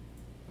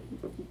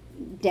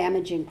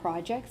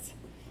projects,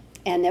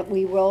 and that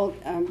we will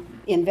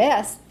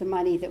invest the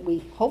money that we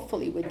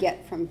hopefully would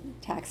get from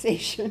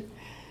taxation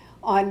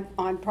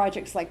on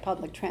projects like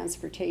public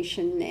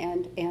transportation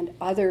and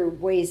other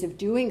ways of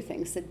doing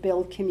things that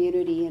build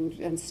community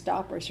and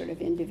stop our sort of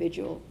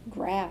individual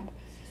grab.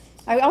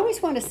 I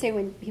always want to say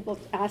when people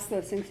ask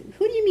those things,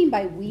 who do you mean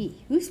by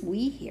we? Who's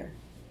we here?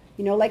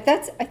 You know, like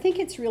I think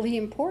it's really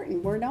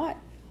important. We're not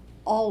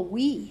all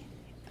we.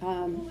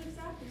 Well,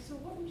 exactly. So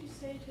what would you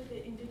say to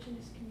the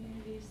Indigenous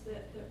communities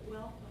that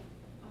welcome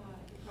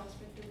the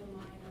prospect of a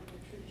mine on their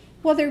traditional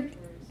Well, territories?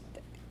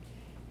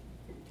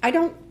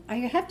 I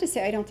have to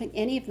say, I don't think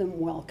any of them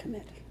welcome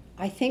it.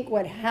 I think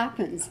what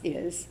happens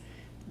is,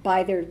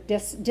 by their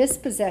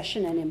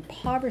dispossession and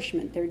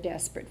impoverishment, they're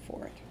desperate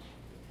for it.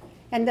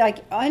 And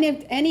like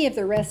any of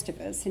the rest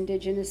of us,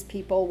 Indigenous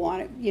people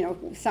want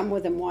to, some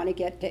of them want to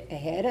get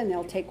ahead, and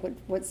they'll take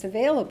what's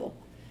available.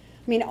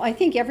 I mean, I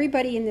think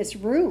everybody in this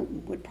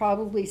room would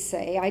probably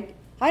say, I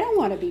don't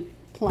want to be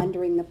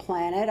plundering the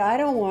planet. I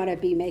don't want to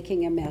be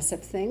making a mess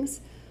of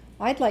things.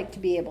 I'd like to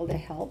be able to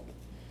help.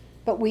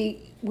 But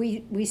we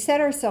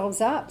set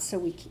ourselves up so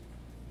we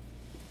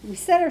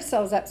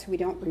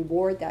don't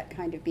reward that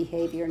kind of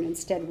behavior, and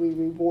instead we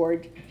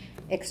reward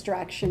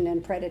extraction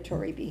and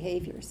predatory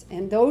behaviors.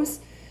 And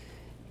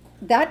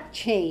that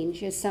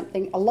change is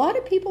something a lot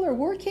of people are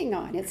working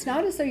on. It's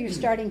not as though you're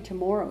starting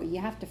tomorrow. You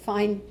have to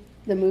find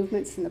the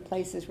movements and the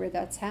places where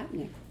that's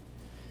happening.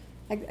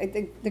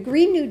 The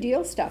Green New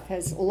Deal stuff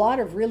has a lot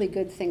of really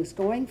good things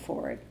going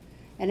for it,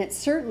 and it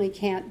certainly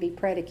can't be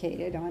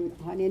predicated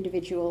on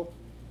individual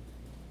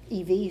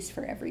EVs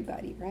for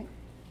everybody, right?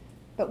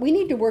 But we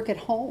need to work at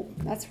home.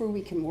 That's where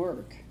we can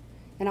work.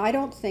 And I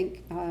don't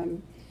think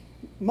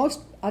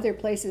most other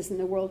places in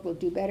the world will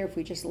do better if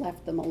we just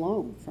left them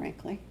alone,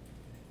 frankly.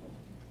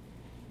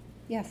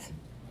 Yes?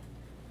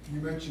 You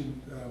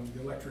mentioned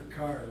the electric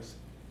cars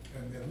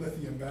and the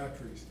lithium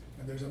batteries,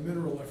 and there's a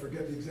mineral, I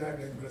forget the exact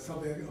name, but it's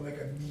something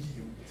like a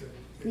medium.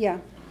 Yeah.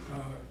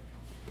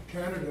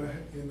 Canada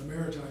in the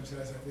Maritimes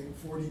has, I think,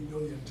 40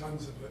 billion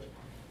tons of it,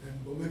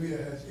 and Bolivia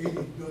has 80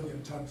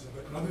 billion tons of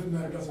it. And other than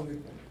that, it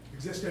doesn't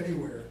exist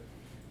anywhere.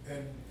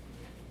 And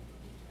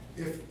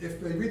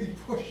if they really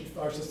push, if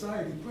our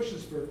society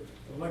pushes for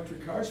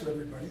electric cars for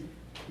everybody,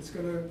 it's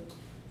going to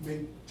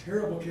make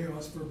terrible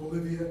chaos for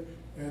Bolivia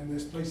and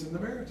this place in the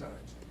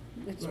Maritimes.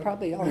 It's But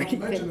probably I already don't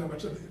mention been. that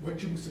much.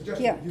 What you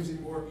suggested, Yeah.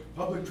 using more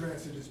public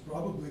transit is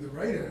probably the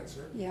right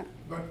answer. Yeah.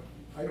 But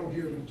I don't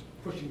hear them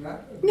pushing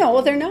that. No,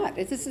 well, they're not.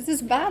 This is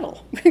this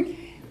battle.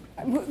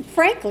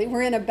 Frankly,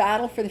 we're in a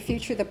battle for the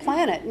future of the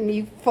planet, and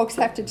you folks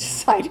have to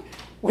decide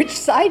which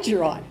side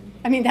you're on.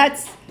 I mean,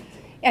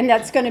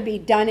 that's going to be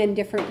done in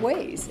different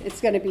ways.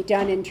 It's going to be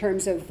done in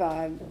terms of,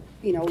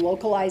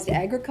 localized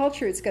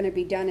agriculture. It's going to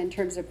be done in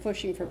terms of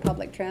pushing for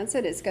public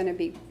transit. It's going to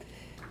be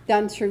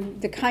done through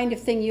the kind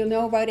of thing you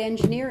know about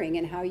engineering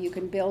and how you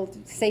can build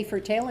safer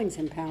tailings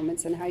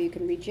impoundments and how you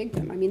can rejig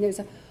them. I mean,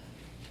 there's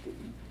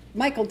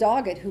Michael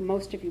Doggett, who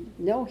most of you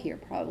know here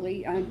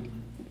probably,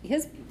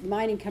 his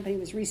mining company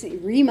was recently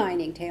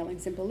remining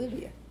tailings in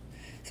Bolivia.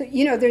 So,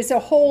 there's a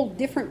whole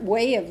different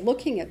way of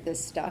looking at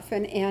this stuff,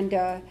 and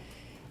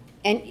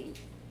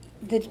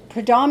the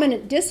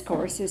predominant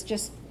discourse is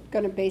just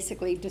going to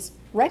basically just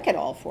wreck it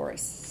all for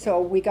us. So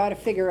we got to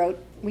figure out,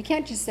 we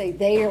can't just say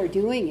they are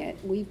doing it.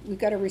 We've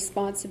got a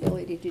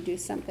responsibility to do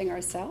something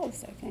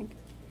ourselves, I think.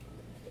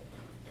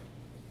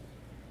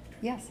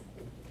 Yes?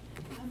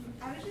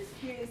 I was just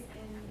curious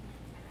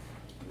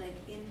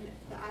in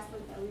the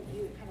aspect that we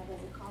view it kind of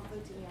as a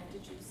conflict and you have to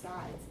choose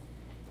sides.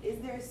 Is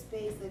there a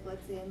space, like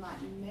let's say in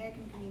Latin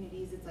American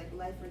communities, it's like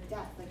life or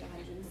death, like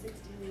 160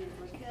 leaders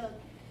were killed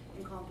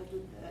in conflict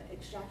with the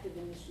extractive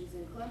industries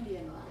in Colombia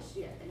in the last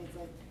year. And it's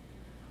like,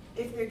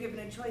 if they're given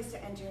a choice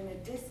to enter in a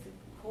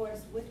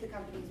discourse with the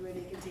companies where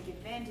they can take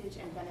advantage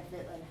and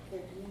benefit like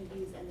their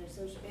communities and their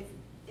social, if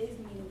it is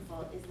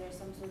meaningful, is there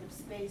some sort of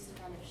space to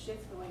kind of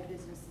shift the way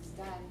business is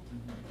done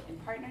in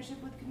partnership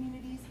with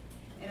communities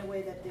in a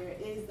way that there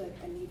is like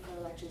a need for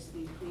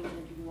electricity, clean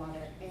drinking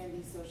water, and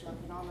these social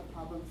economic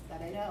problems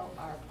that I know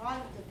are a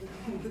product of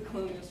the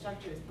colonial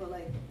structures, but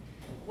like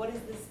what is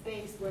the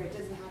space where it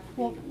doesn't have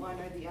to Well- be one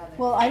or the other?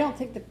 Well, I don't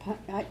think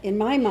in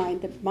my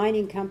mind, the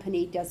mining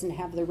company doesn't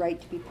have the right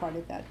to be part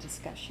of that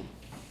discussion.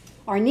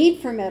 Our need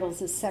for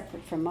metals is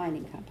separate from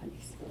mining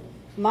companies.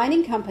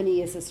 Mining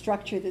company is a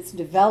structure that's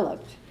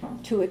developed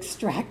to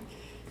extract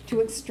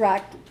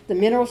the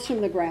minerals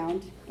from the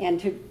ground and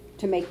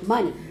to make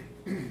money.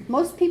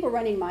 Most people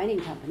running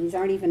mining companies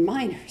aren't even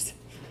miners.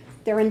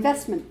 They're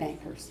investment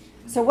bankers.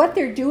 So what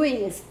they're doing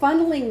is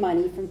funneling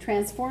money from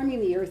transforming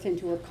the earth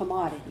into a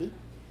commodity,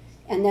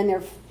 and then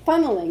they're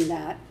funneling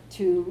that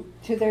to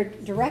their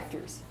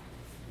directors.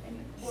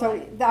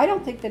 So I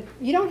don't think that,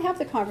 you don't have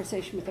the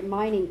conversation with the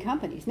mining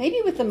companies,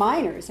 maybe with the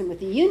miners and with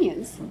the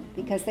unions,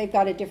 because they've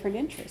got a different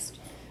interest.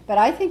 But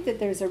I think that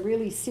there's a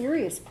really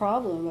serious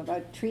problem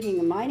about treating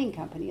a mining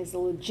company as a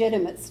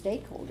legitimate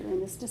stakeholder in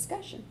this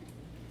discussion.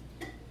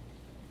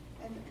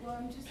 And, well,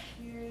 I'm just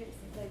curious,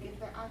 like, if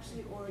they're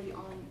actually already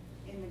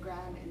in the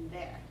ground and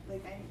there.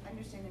 Like, I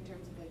understand in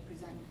terms of, like,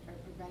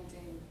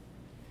 preventing.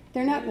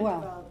 They're not, new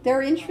well, development.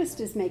 their interest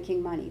is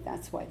making money,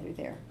 that's why they're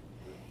there.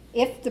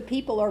 If the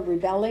people are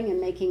rebelling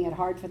and making it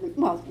hard for them,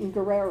 well, in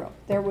Guerrero,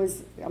 there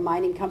was a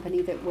mining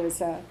company that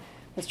was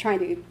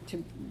trying to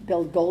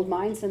build gold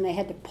mines, and they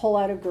had to pull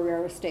out of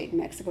Guerrero State in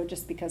Mexico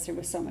just because there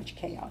was so much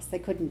chaos. They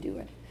couldn't do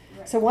it.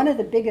 Right. So one of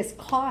the biggest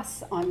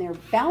costs on their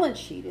balance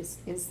sheet is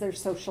their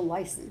social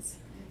license.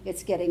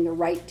 It's getting the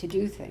right to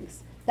do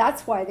things.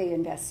 That's why they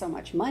invest so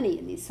much money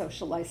in these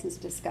social license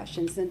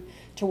discussions and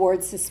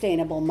towards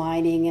sustainable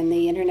mining and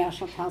the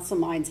International Council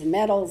of Mines and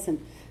Metals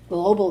and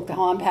Global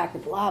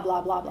Compact, blah,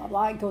 blah, blah, blah,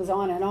 blah, it goes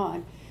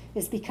on,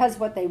 is because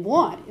what they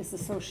want is the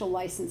social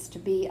license to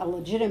be a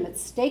legitimate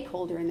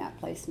stakeholder in that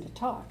place and to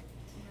talk.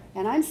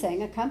 And I'm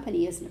saying a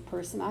company isn't a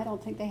person. I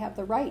don't think they have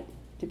the right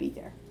to be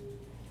there.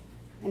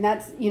 And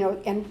that's,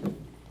 and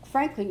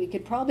frankly, we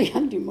could probably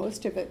undo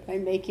most of it by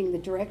making the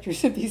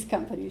directors of these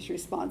companies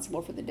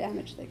responsible for the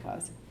damage they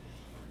cause.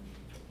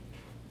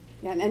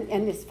 And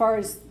as far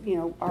as,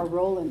 our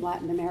role in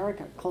Latin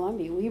America,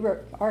 Colombia,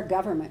 our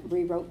government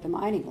rewrote the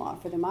mining law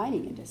for the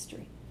mining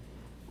industry.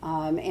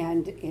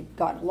 And it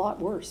got a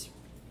lot worse.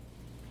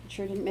 It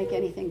sure didn't make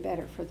anything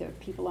better for the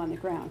people on the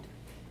ground.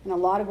 And a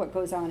lot of what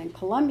goes on in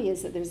Colombia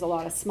is that there's a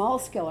lot of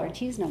small-scale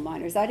artisanal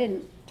miners. I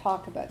didn't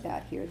talk about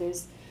that here.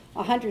 There's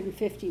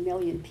 150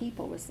 million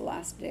people was the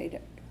last data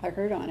I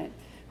heard on it,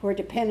 who are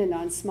dependent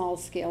on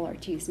small-scale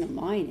artisanal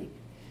mining.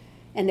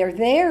 And they're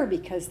there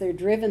because they're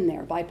driven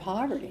there by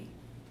poverty.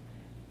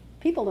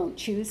 People don't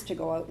choose to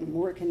go out and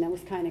work in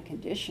those kind of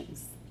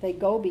conditions. They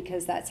go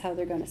because that's how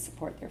they're going to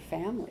support their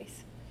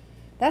families.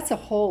 That's a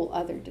whole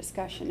other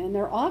discussion. And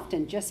they're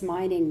often just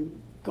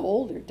mining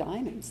gold or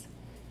diamonds.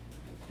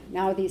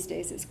 Now these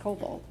days it's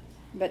cobalt.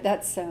 But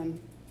that's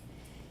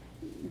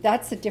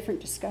a different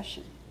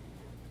discussion.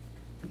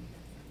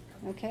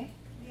 Okay?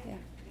 Yeah.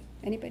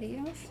 Anybody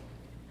else?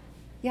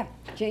 Yeah,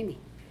 Jamie.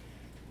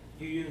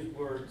 You use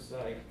words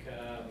like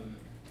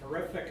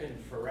horrific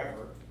and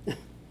forever.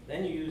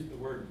 Then you use the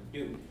word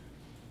do.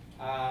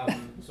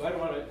 So I don't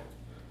want to,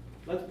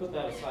 let's put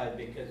that aside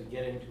because we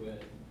get into a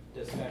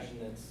discussion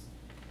that's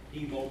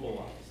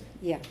demobilizing.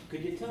 Yeah.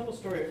 Could you tell the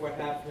story of what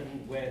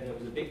happened when there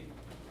was a big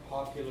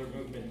popular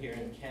movement here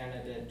in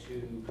Canada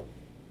to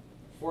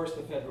force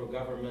the federal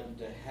government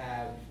to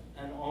have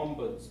an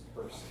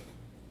ombudsperson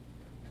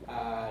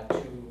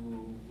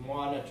to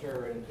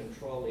monitor and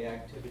control the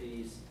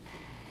activities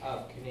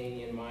of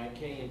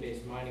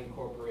Canadian-based mining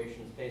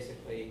corporations?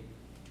 Basically,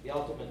 the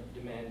ultimate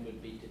demand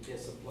would be to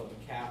discipline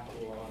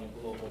capital on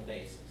a global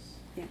basis.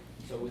 Yeah.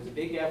 So it was a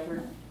big effort.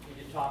 Could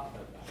you talk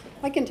about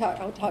that?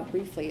 I'll talk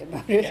briefly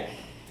about it. Okay,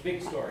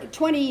 big story.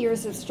 20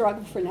 years of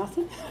struggle for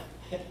nothing.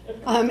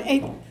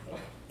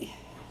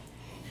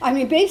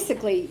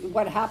 Basically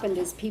what happened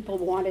is people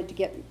wanted to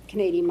get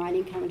Canadian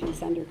mining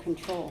companies under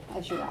control,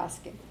 as you're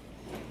asking.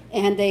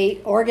 And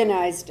they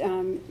organized,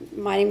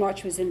 Mining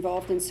Watch was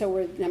involved, and so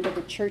were a number of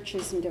the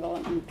churches and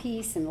Development and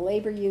Peace and the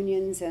labor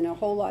unions and a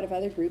whole lot of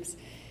other groups.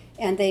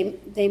 And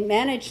they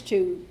managed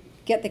to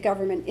get the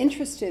government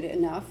interested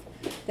enough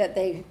that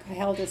they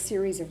held a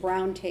series of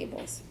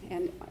roundtables.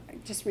 And I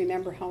just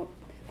remember how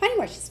Mining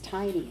Watch is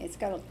tiny. It's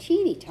got a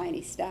teeny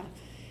tiny staff.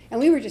 And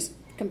we were just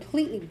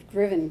completely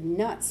driven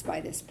nuts by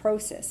this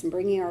process and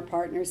bringing our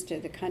partners to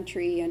the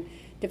country, and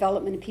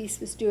Development and Peace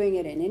was doing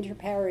it, and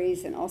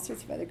Interpares and all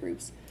sorts of other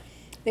groups.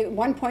 At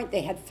one point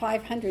they had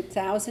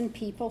 500,000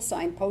 people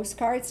sign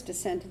postcards to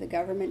send to the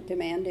government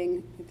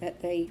demanding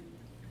that they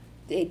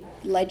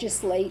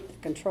legislate the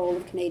control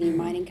of Canadian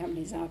mining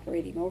companies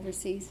operating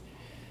overseas.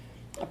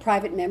 A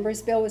private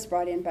member's bill was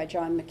brought in by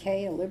John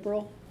McKay, a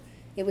Liberal.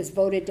 It was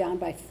voted down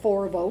by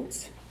 4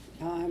 votes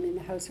in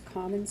the House of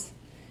Commons.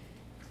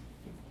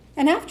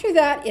 And after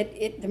that,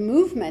 the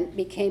movement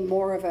became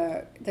more of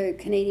the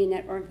Canadian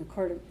Network of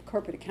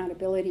Corporate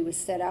Accountability was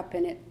set up,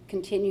 and it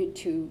continued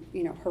to,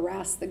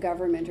 harass the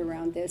government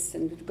around this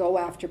and go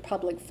after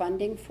public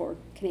funding for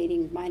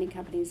Canadian mining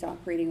companies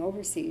operating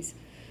overseas.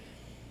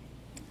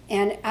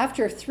 And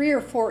after 3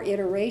 or 4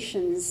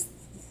 iterations,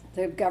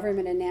 the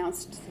government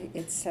announced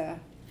its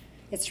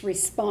its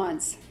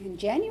response in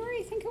January,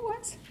 I think it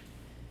was.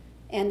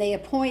 And they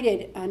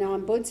appointed an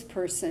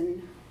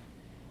ombudsperson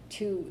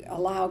to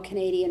allow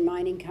Canadian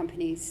mining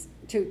companies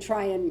to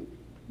try and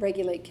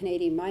regulate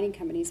Canadian mining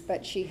companies,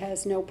 but she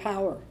has no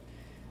power.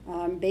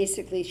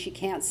 Basically, she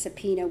can't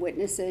subpoena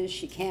witnesses,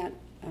 she can't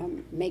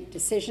make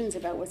decisions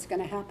about what's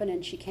going to happen,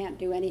 and she can't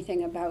do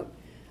anything about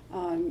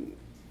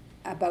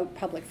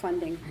public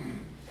funding.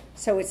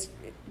 So it's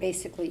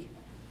basically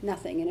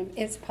nothing, and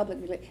it's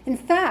public. In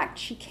fact,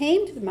 she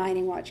came to the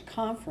Mining Watch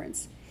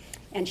conference,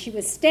 and she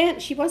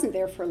wasn't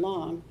there for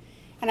long,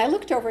 and I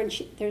looked over, and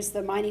there's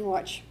the Mining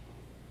Watch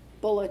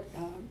bullet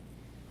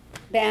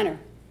banner,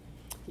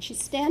 and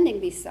she's standing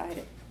beside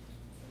it,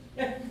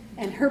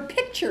 and her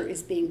picture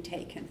is being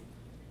taken.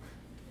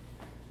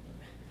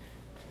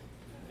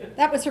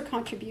 That was her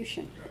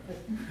contribution.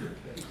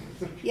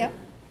 Yep.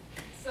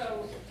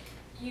 So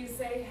you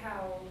say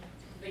how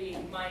the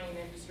mining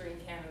industry in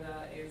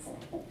Canada is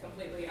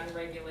completely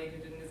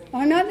unregulated and isn't.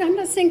 I'm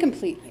not saying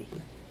completely.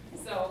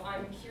 So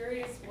I'm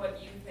curious what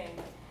you think,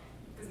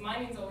 because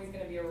mining's always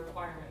going to be a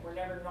requirement. We're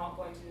never not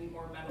going to need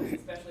more metals,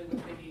 especially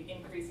with the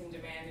increasing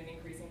demand and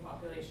increasing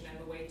population and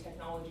the way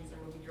technologies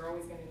are moving. You're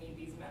always going to need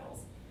these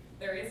metals.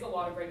 There is a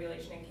lot of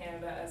regulation in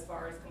Canada as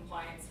far as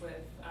compliance with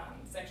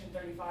Section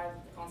 35 of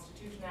the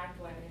Constitution Act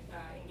when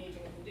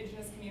engaging with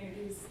Indigenous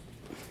communities,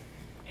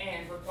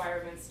 and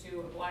requirements to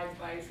oblige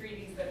by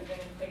treaties that have been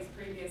in place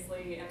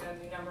previously, and then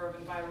the number of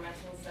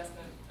environmental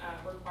assessment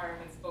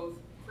requirements, both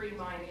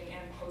pre-mining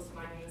and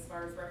post-mining as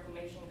far as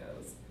reclamation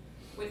goes.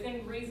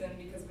 Within reason,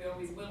 because we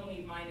always will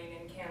need mining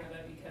in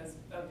Canada because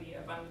of the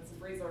abundance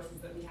of resources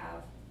that we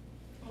have,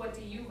 what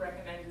do you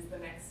recommend is the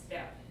next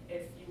step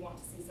if you want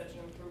to see such an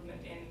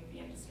improvement in the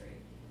industry?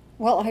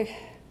 Well,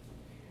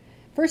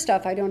 first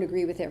off, I don't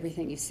agree with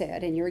everything you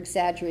said, and you're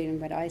exaggerating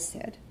what I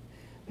said.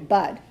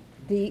 But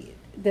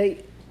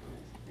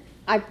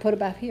I put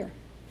about here.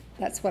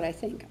 That's what I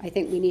think. I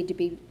think we need to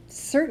be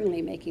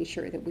certainly making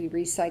sure that we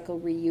recycle,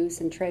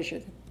 reuse, and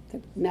treasure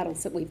the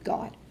metals that we've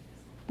got.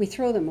 We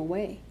throw them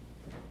away.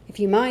 If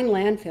you mine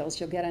landfills,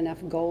 you'll get enough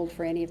gold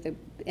for any of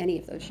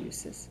those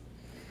uses.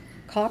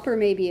 Copper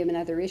may be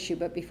another issue,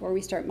 but before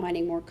we start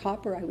mining more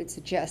copper, I would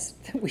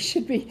suggest that we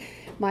should be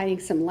mining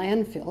some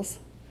landfills.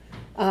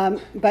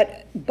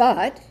 But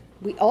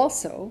we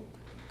also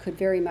could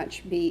very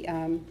much be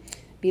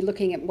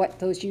looking at what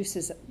those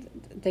uses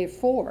they're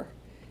for.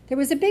 There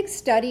was a big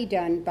study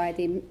done by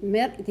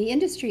the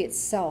industry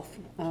itself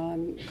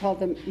called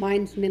the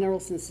Mines,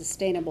 Minerals, and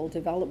Sustainable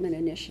Development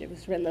Initiative.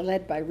 It was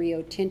led by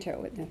Rio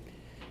Tinto. In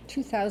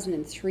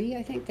 2003,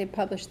 I think, they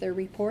published their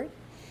report.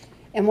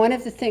 And one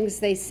of the things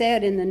they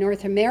said in the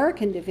North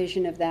American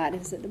division of that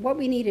is that what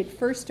we needed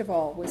first of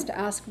all was to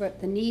ask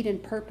what the need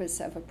and purpose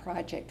of a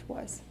project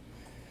was.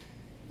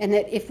 And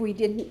that if we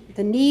didn't,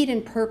 the need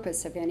and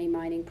purpose of any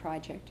mining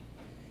project,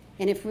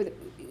 and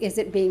is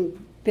it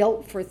being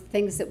built for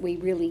things that we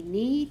really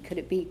need?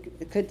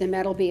 Could the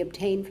metal be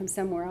obtained from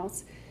somewhere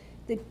else?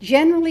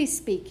 Generally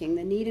speaking,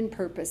 the need and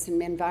purpose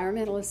in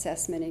environmental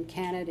assessment in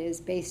Canada is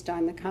based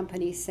on the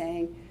company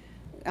saying,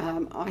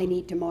 I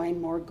need to mine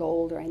more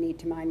gold or I need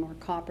to mine more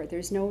copper.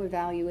 There's no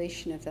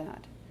evaluation of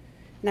that.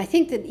 And I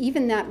think that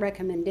even that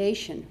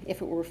recommendation,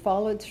 if it were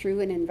followed through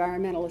an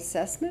environmental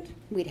assessment,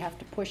 we'd have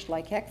to push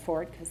like heck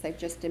for it because they've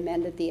just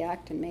amended the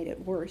act and made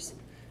it worse.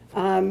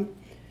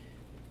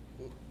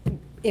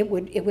 It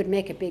would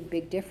make a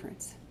big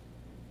difference.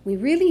 We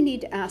really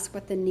need to ask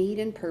what the need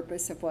and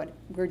purpose of what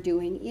we're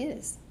doing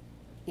is.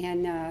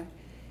 And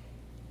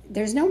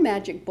there's no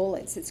magic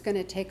bullets. It's going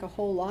to take a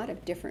whole lot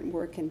of different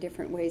work and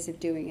different ways of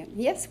doing it.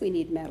 Yes, we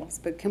need metals,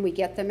 but can we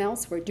get them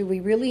elsewhere? Do we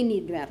really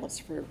need metals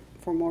for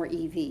more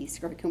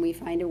EVs, or can we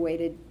find a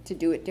way to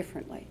do it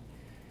differently?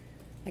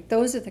 Like,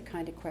 those are the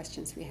kind of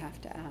questions we have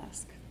to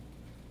ask.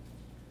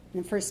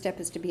 And the first step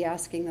is to be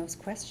asking those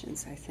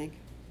questions, I think.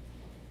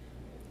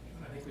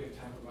 I think we have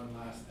time for one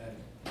last Ed.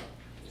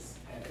 Just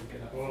Ed to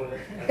get up. Well,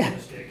 that's a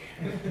mistake.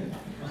 And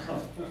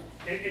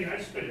I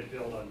just going to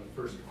build on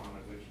the first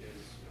comment, which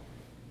is,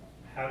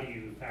 how do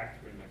you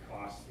factor in the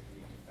costs that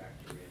you need to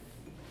factor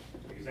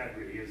in? Because that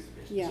really is,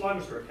 as long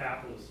as we're a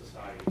capitalist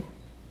society,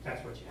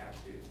 that's what you have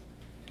to do.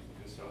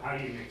 And so how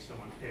do you make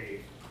someone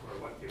pay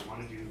for what they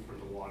want to do for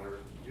the water,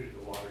 due to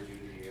the water, due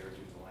to the air,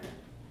 due to the land?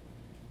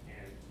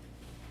 And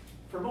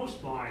for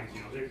most mines,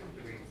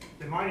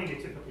 the mining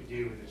they typically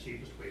do in the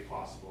cheapest way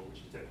possible,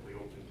 which is typically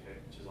open pit,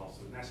 which is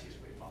also the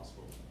messiest way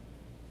possible.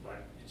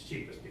 But it's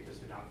cheapest because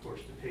they're not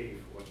forced to pay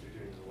for what they're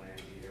doing to the land,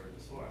 the air, and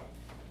the soil,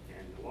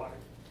 and the water.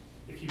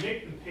 If you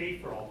make them pay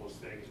for all those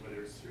things,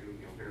 whether it's through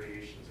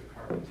variations of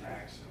carbon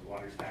tax, and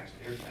water tax,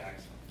 and air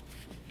tax,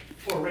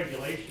 or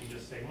regulation,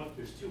 just saying, look,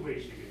 there's two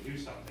ways you can do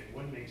something.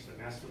 One makes the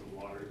mess of the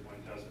water, and one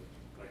doesn't.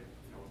 Like,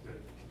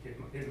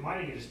 in the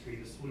mining industry,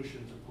 the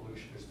solution to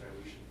pollution is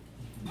dilution.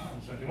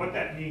 So what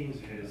that means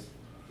is,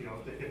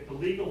 if the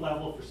legal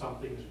level for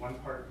something is 1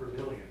 part per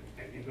billion,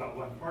 and you've got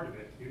 1 part of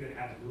it, you're going to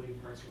add 1 million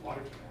parts of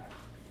water to that,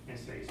 and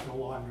say it's no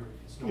longer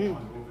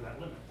over that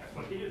limit. That's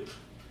what they do.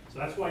 So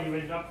that's why you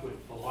end up with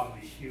a lot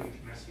of these huge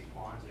messy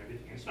ponds and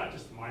everything. And it's not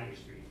just the mining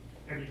industry,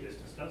 every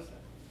business does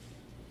that.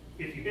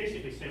 If you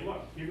basically say,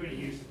 look, you're going to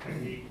use a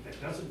technique that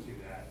doesn't do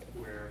that,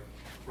 where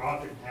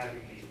rather than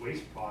having these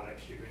waste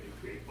products, you're going to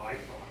create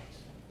byproducts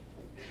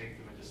and make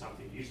them into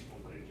something useful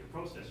and put it in your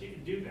process. You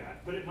can do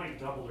that, but it might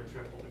double or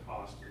triple the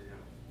cost of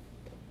them.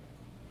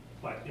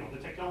 But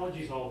the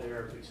technology's all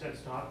there. To the extent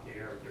it's not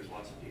there, there's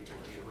lots of people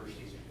at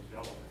universities who can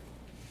develop it.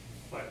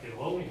 But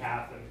it'll only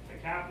happen in a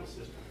capitalist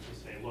system if you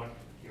say, look,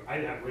 you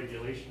either have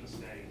regulations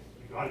saying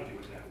you got to do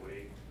it that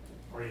way,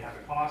 or you have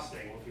a cost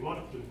saying, well, if you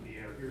want to pollute the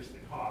air, here's the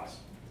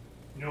cost,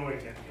 knowing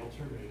that the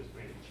alternative is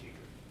going to be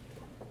cheaper.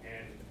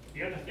 And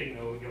the other thing,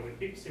 though, when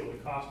people say, well,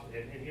 the cost,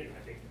 and again,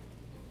 I think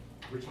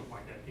original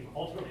point that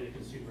ultimately the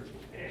consumers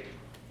will pay,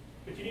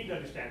 but you need to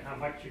understand how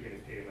much you're going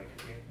to pay. Like,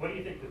 what do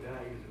you think the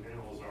value of the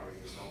minerals are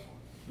in your cell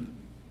phone?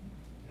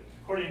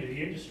 According to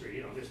the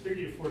industry, there's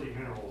 30 to 40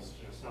 minerals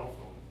in a cell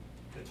phone.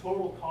 The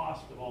total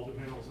cost of all the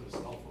minerals in a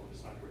cell phone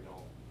is under $1.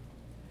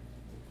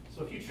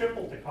 So if you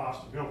tripled the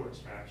cost of mineral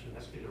extraction,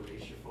 that's going to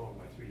raise your phone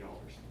by $3.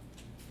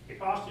 The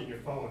cost in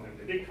your phone, and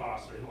the big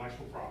costs are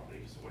intellectual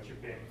property, so what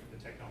you're paying for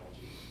the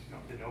technology,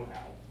 the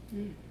know-how,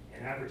 and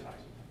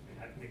advertising. And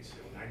that makes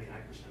 99%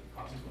 of the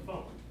cost of the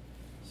phone.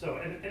 So,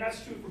 and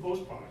that's true for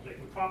most products. Like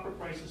when copper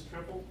prices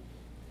triple,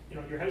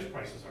 your house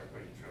prices aren't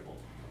going to triple.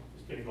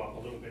 It's going to go up a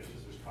little bit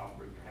because there's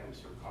copper in your house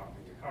or copper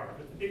in your car,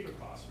 but the bigger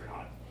costs are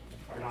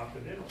not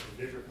the minerals.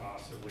 The bigger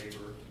costs are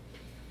labor,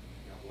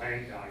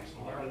 land values,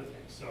 and a lot of other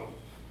things. So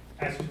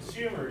as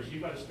consumers,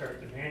 you've got to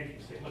start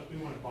demanding, say, look, we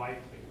want to buy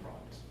clean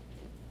products.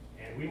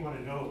 And we want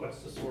to know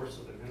what's the source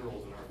of the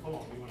minerals in our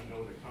phone. We want to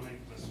know they're coming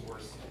from a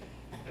source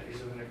that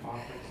isn't in a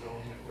conflict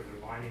zone, where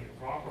they're mining it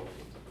properly.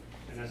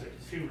 And as a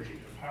consumer, you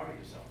can empower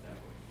yourself that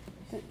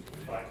way.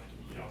 But,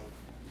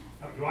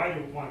 you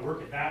either want to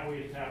work it that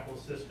way in a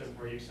capitalist system,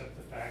 or you accept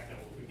the fact that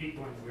if we keep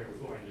going the way we're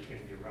going, there's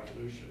going to be a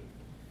revolution,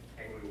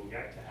 and we will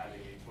get to having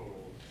a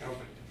total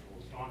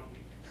government-controlled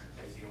economy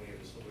as the only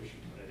other solution.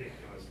 But I think,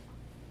 as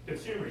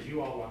consumers, you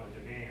all want to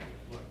demand,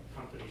 look,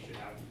 companies should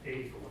have to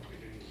pay for what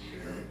they're doing to the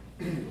air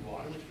and the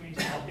water, which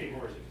means I'll pay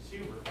more as a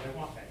consumer, but I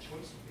want that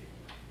choice of pay.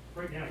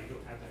 Right now, you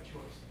don't have that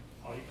choice.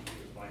 All you can do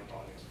is buy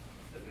products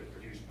that they're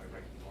produced by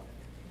Reckitt Water.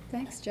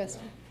 Thanks,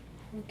 Justin.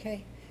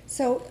 Okay,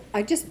 so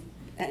I'm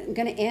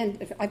going to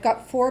end. I've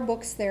got 4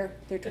 books there.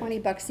 They're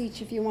 $20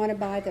 each if you want to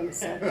buy them.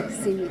 So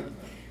see me.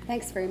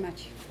 Thanks very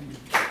much.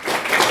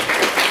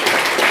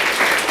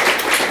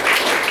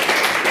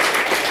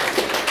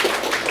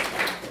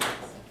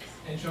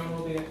 And John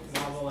will be at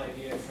Novel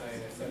Idea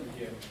Site at 7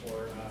 p.m.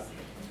 for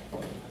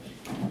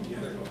the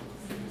other book.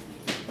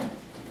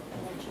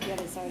 I'll let you get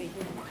us out of here.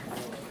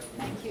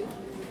 Thank you.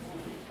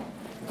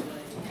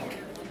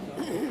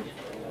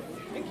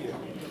 Thank you.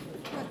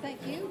 Well,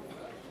 thank you.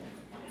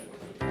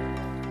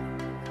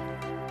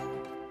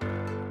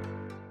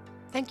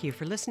 Thank you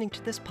for listening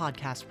to this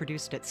podcast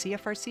produced at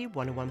CFRC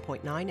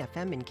 101.9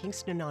 FM in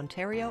Kingston,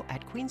 Ontario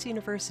at Queen's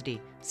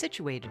University,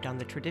 situated on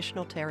the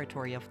traditional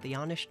territory of the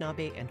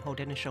Anishinaabe and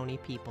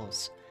Haudenosaunee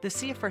peoples. The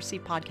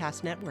CFRC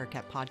Podcast Network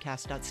at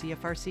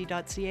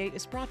podcast.cfrc.ca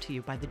is brought to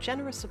you by the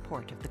generous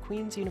support of the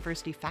Queen's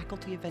University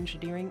Faculty of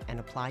Engineering and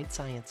Applied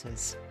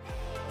Sciences.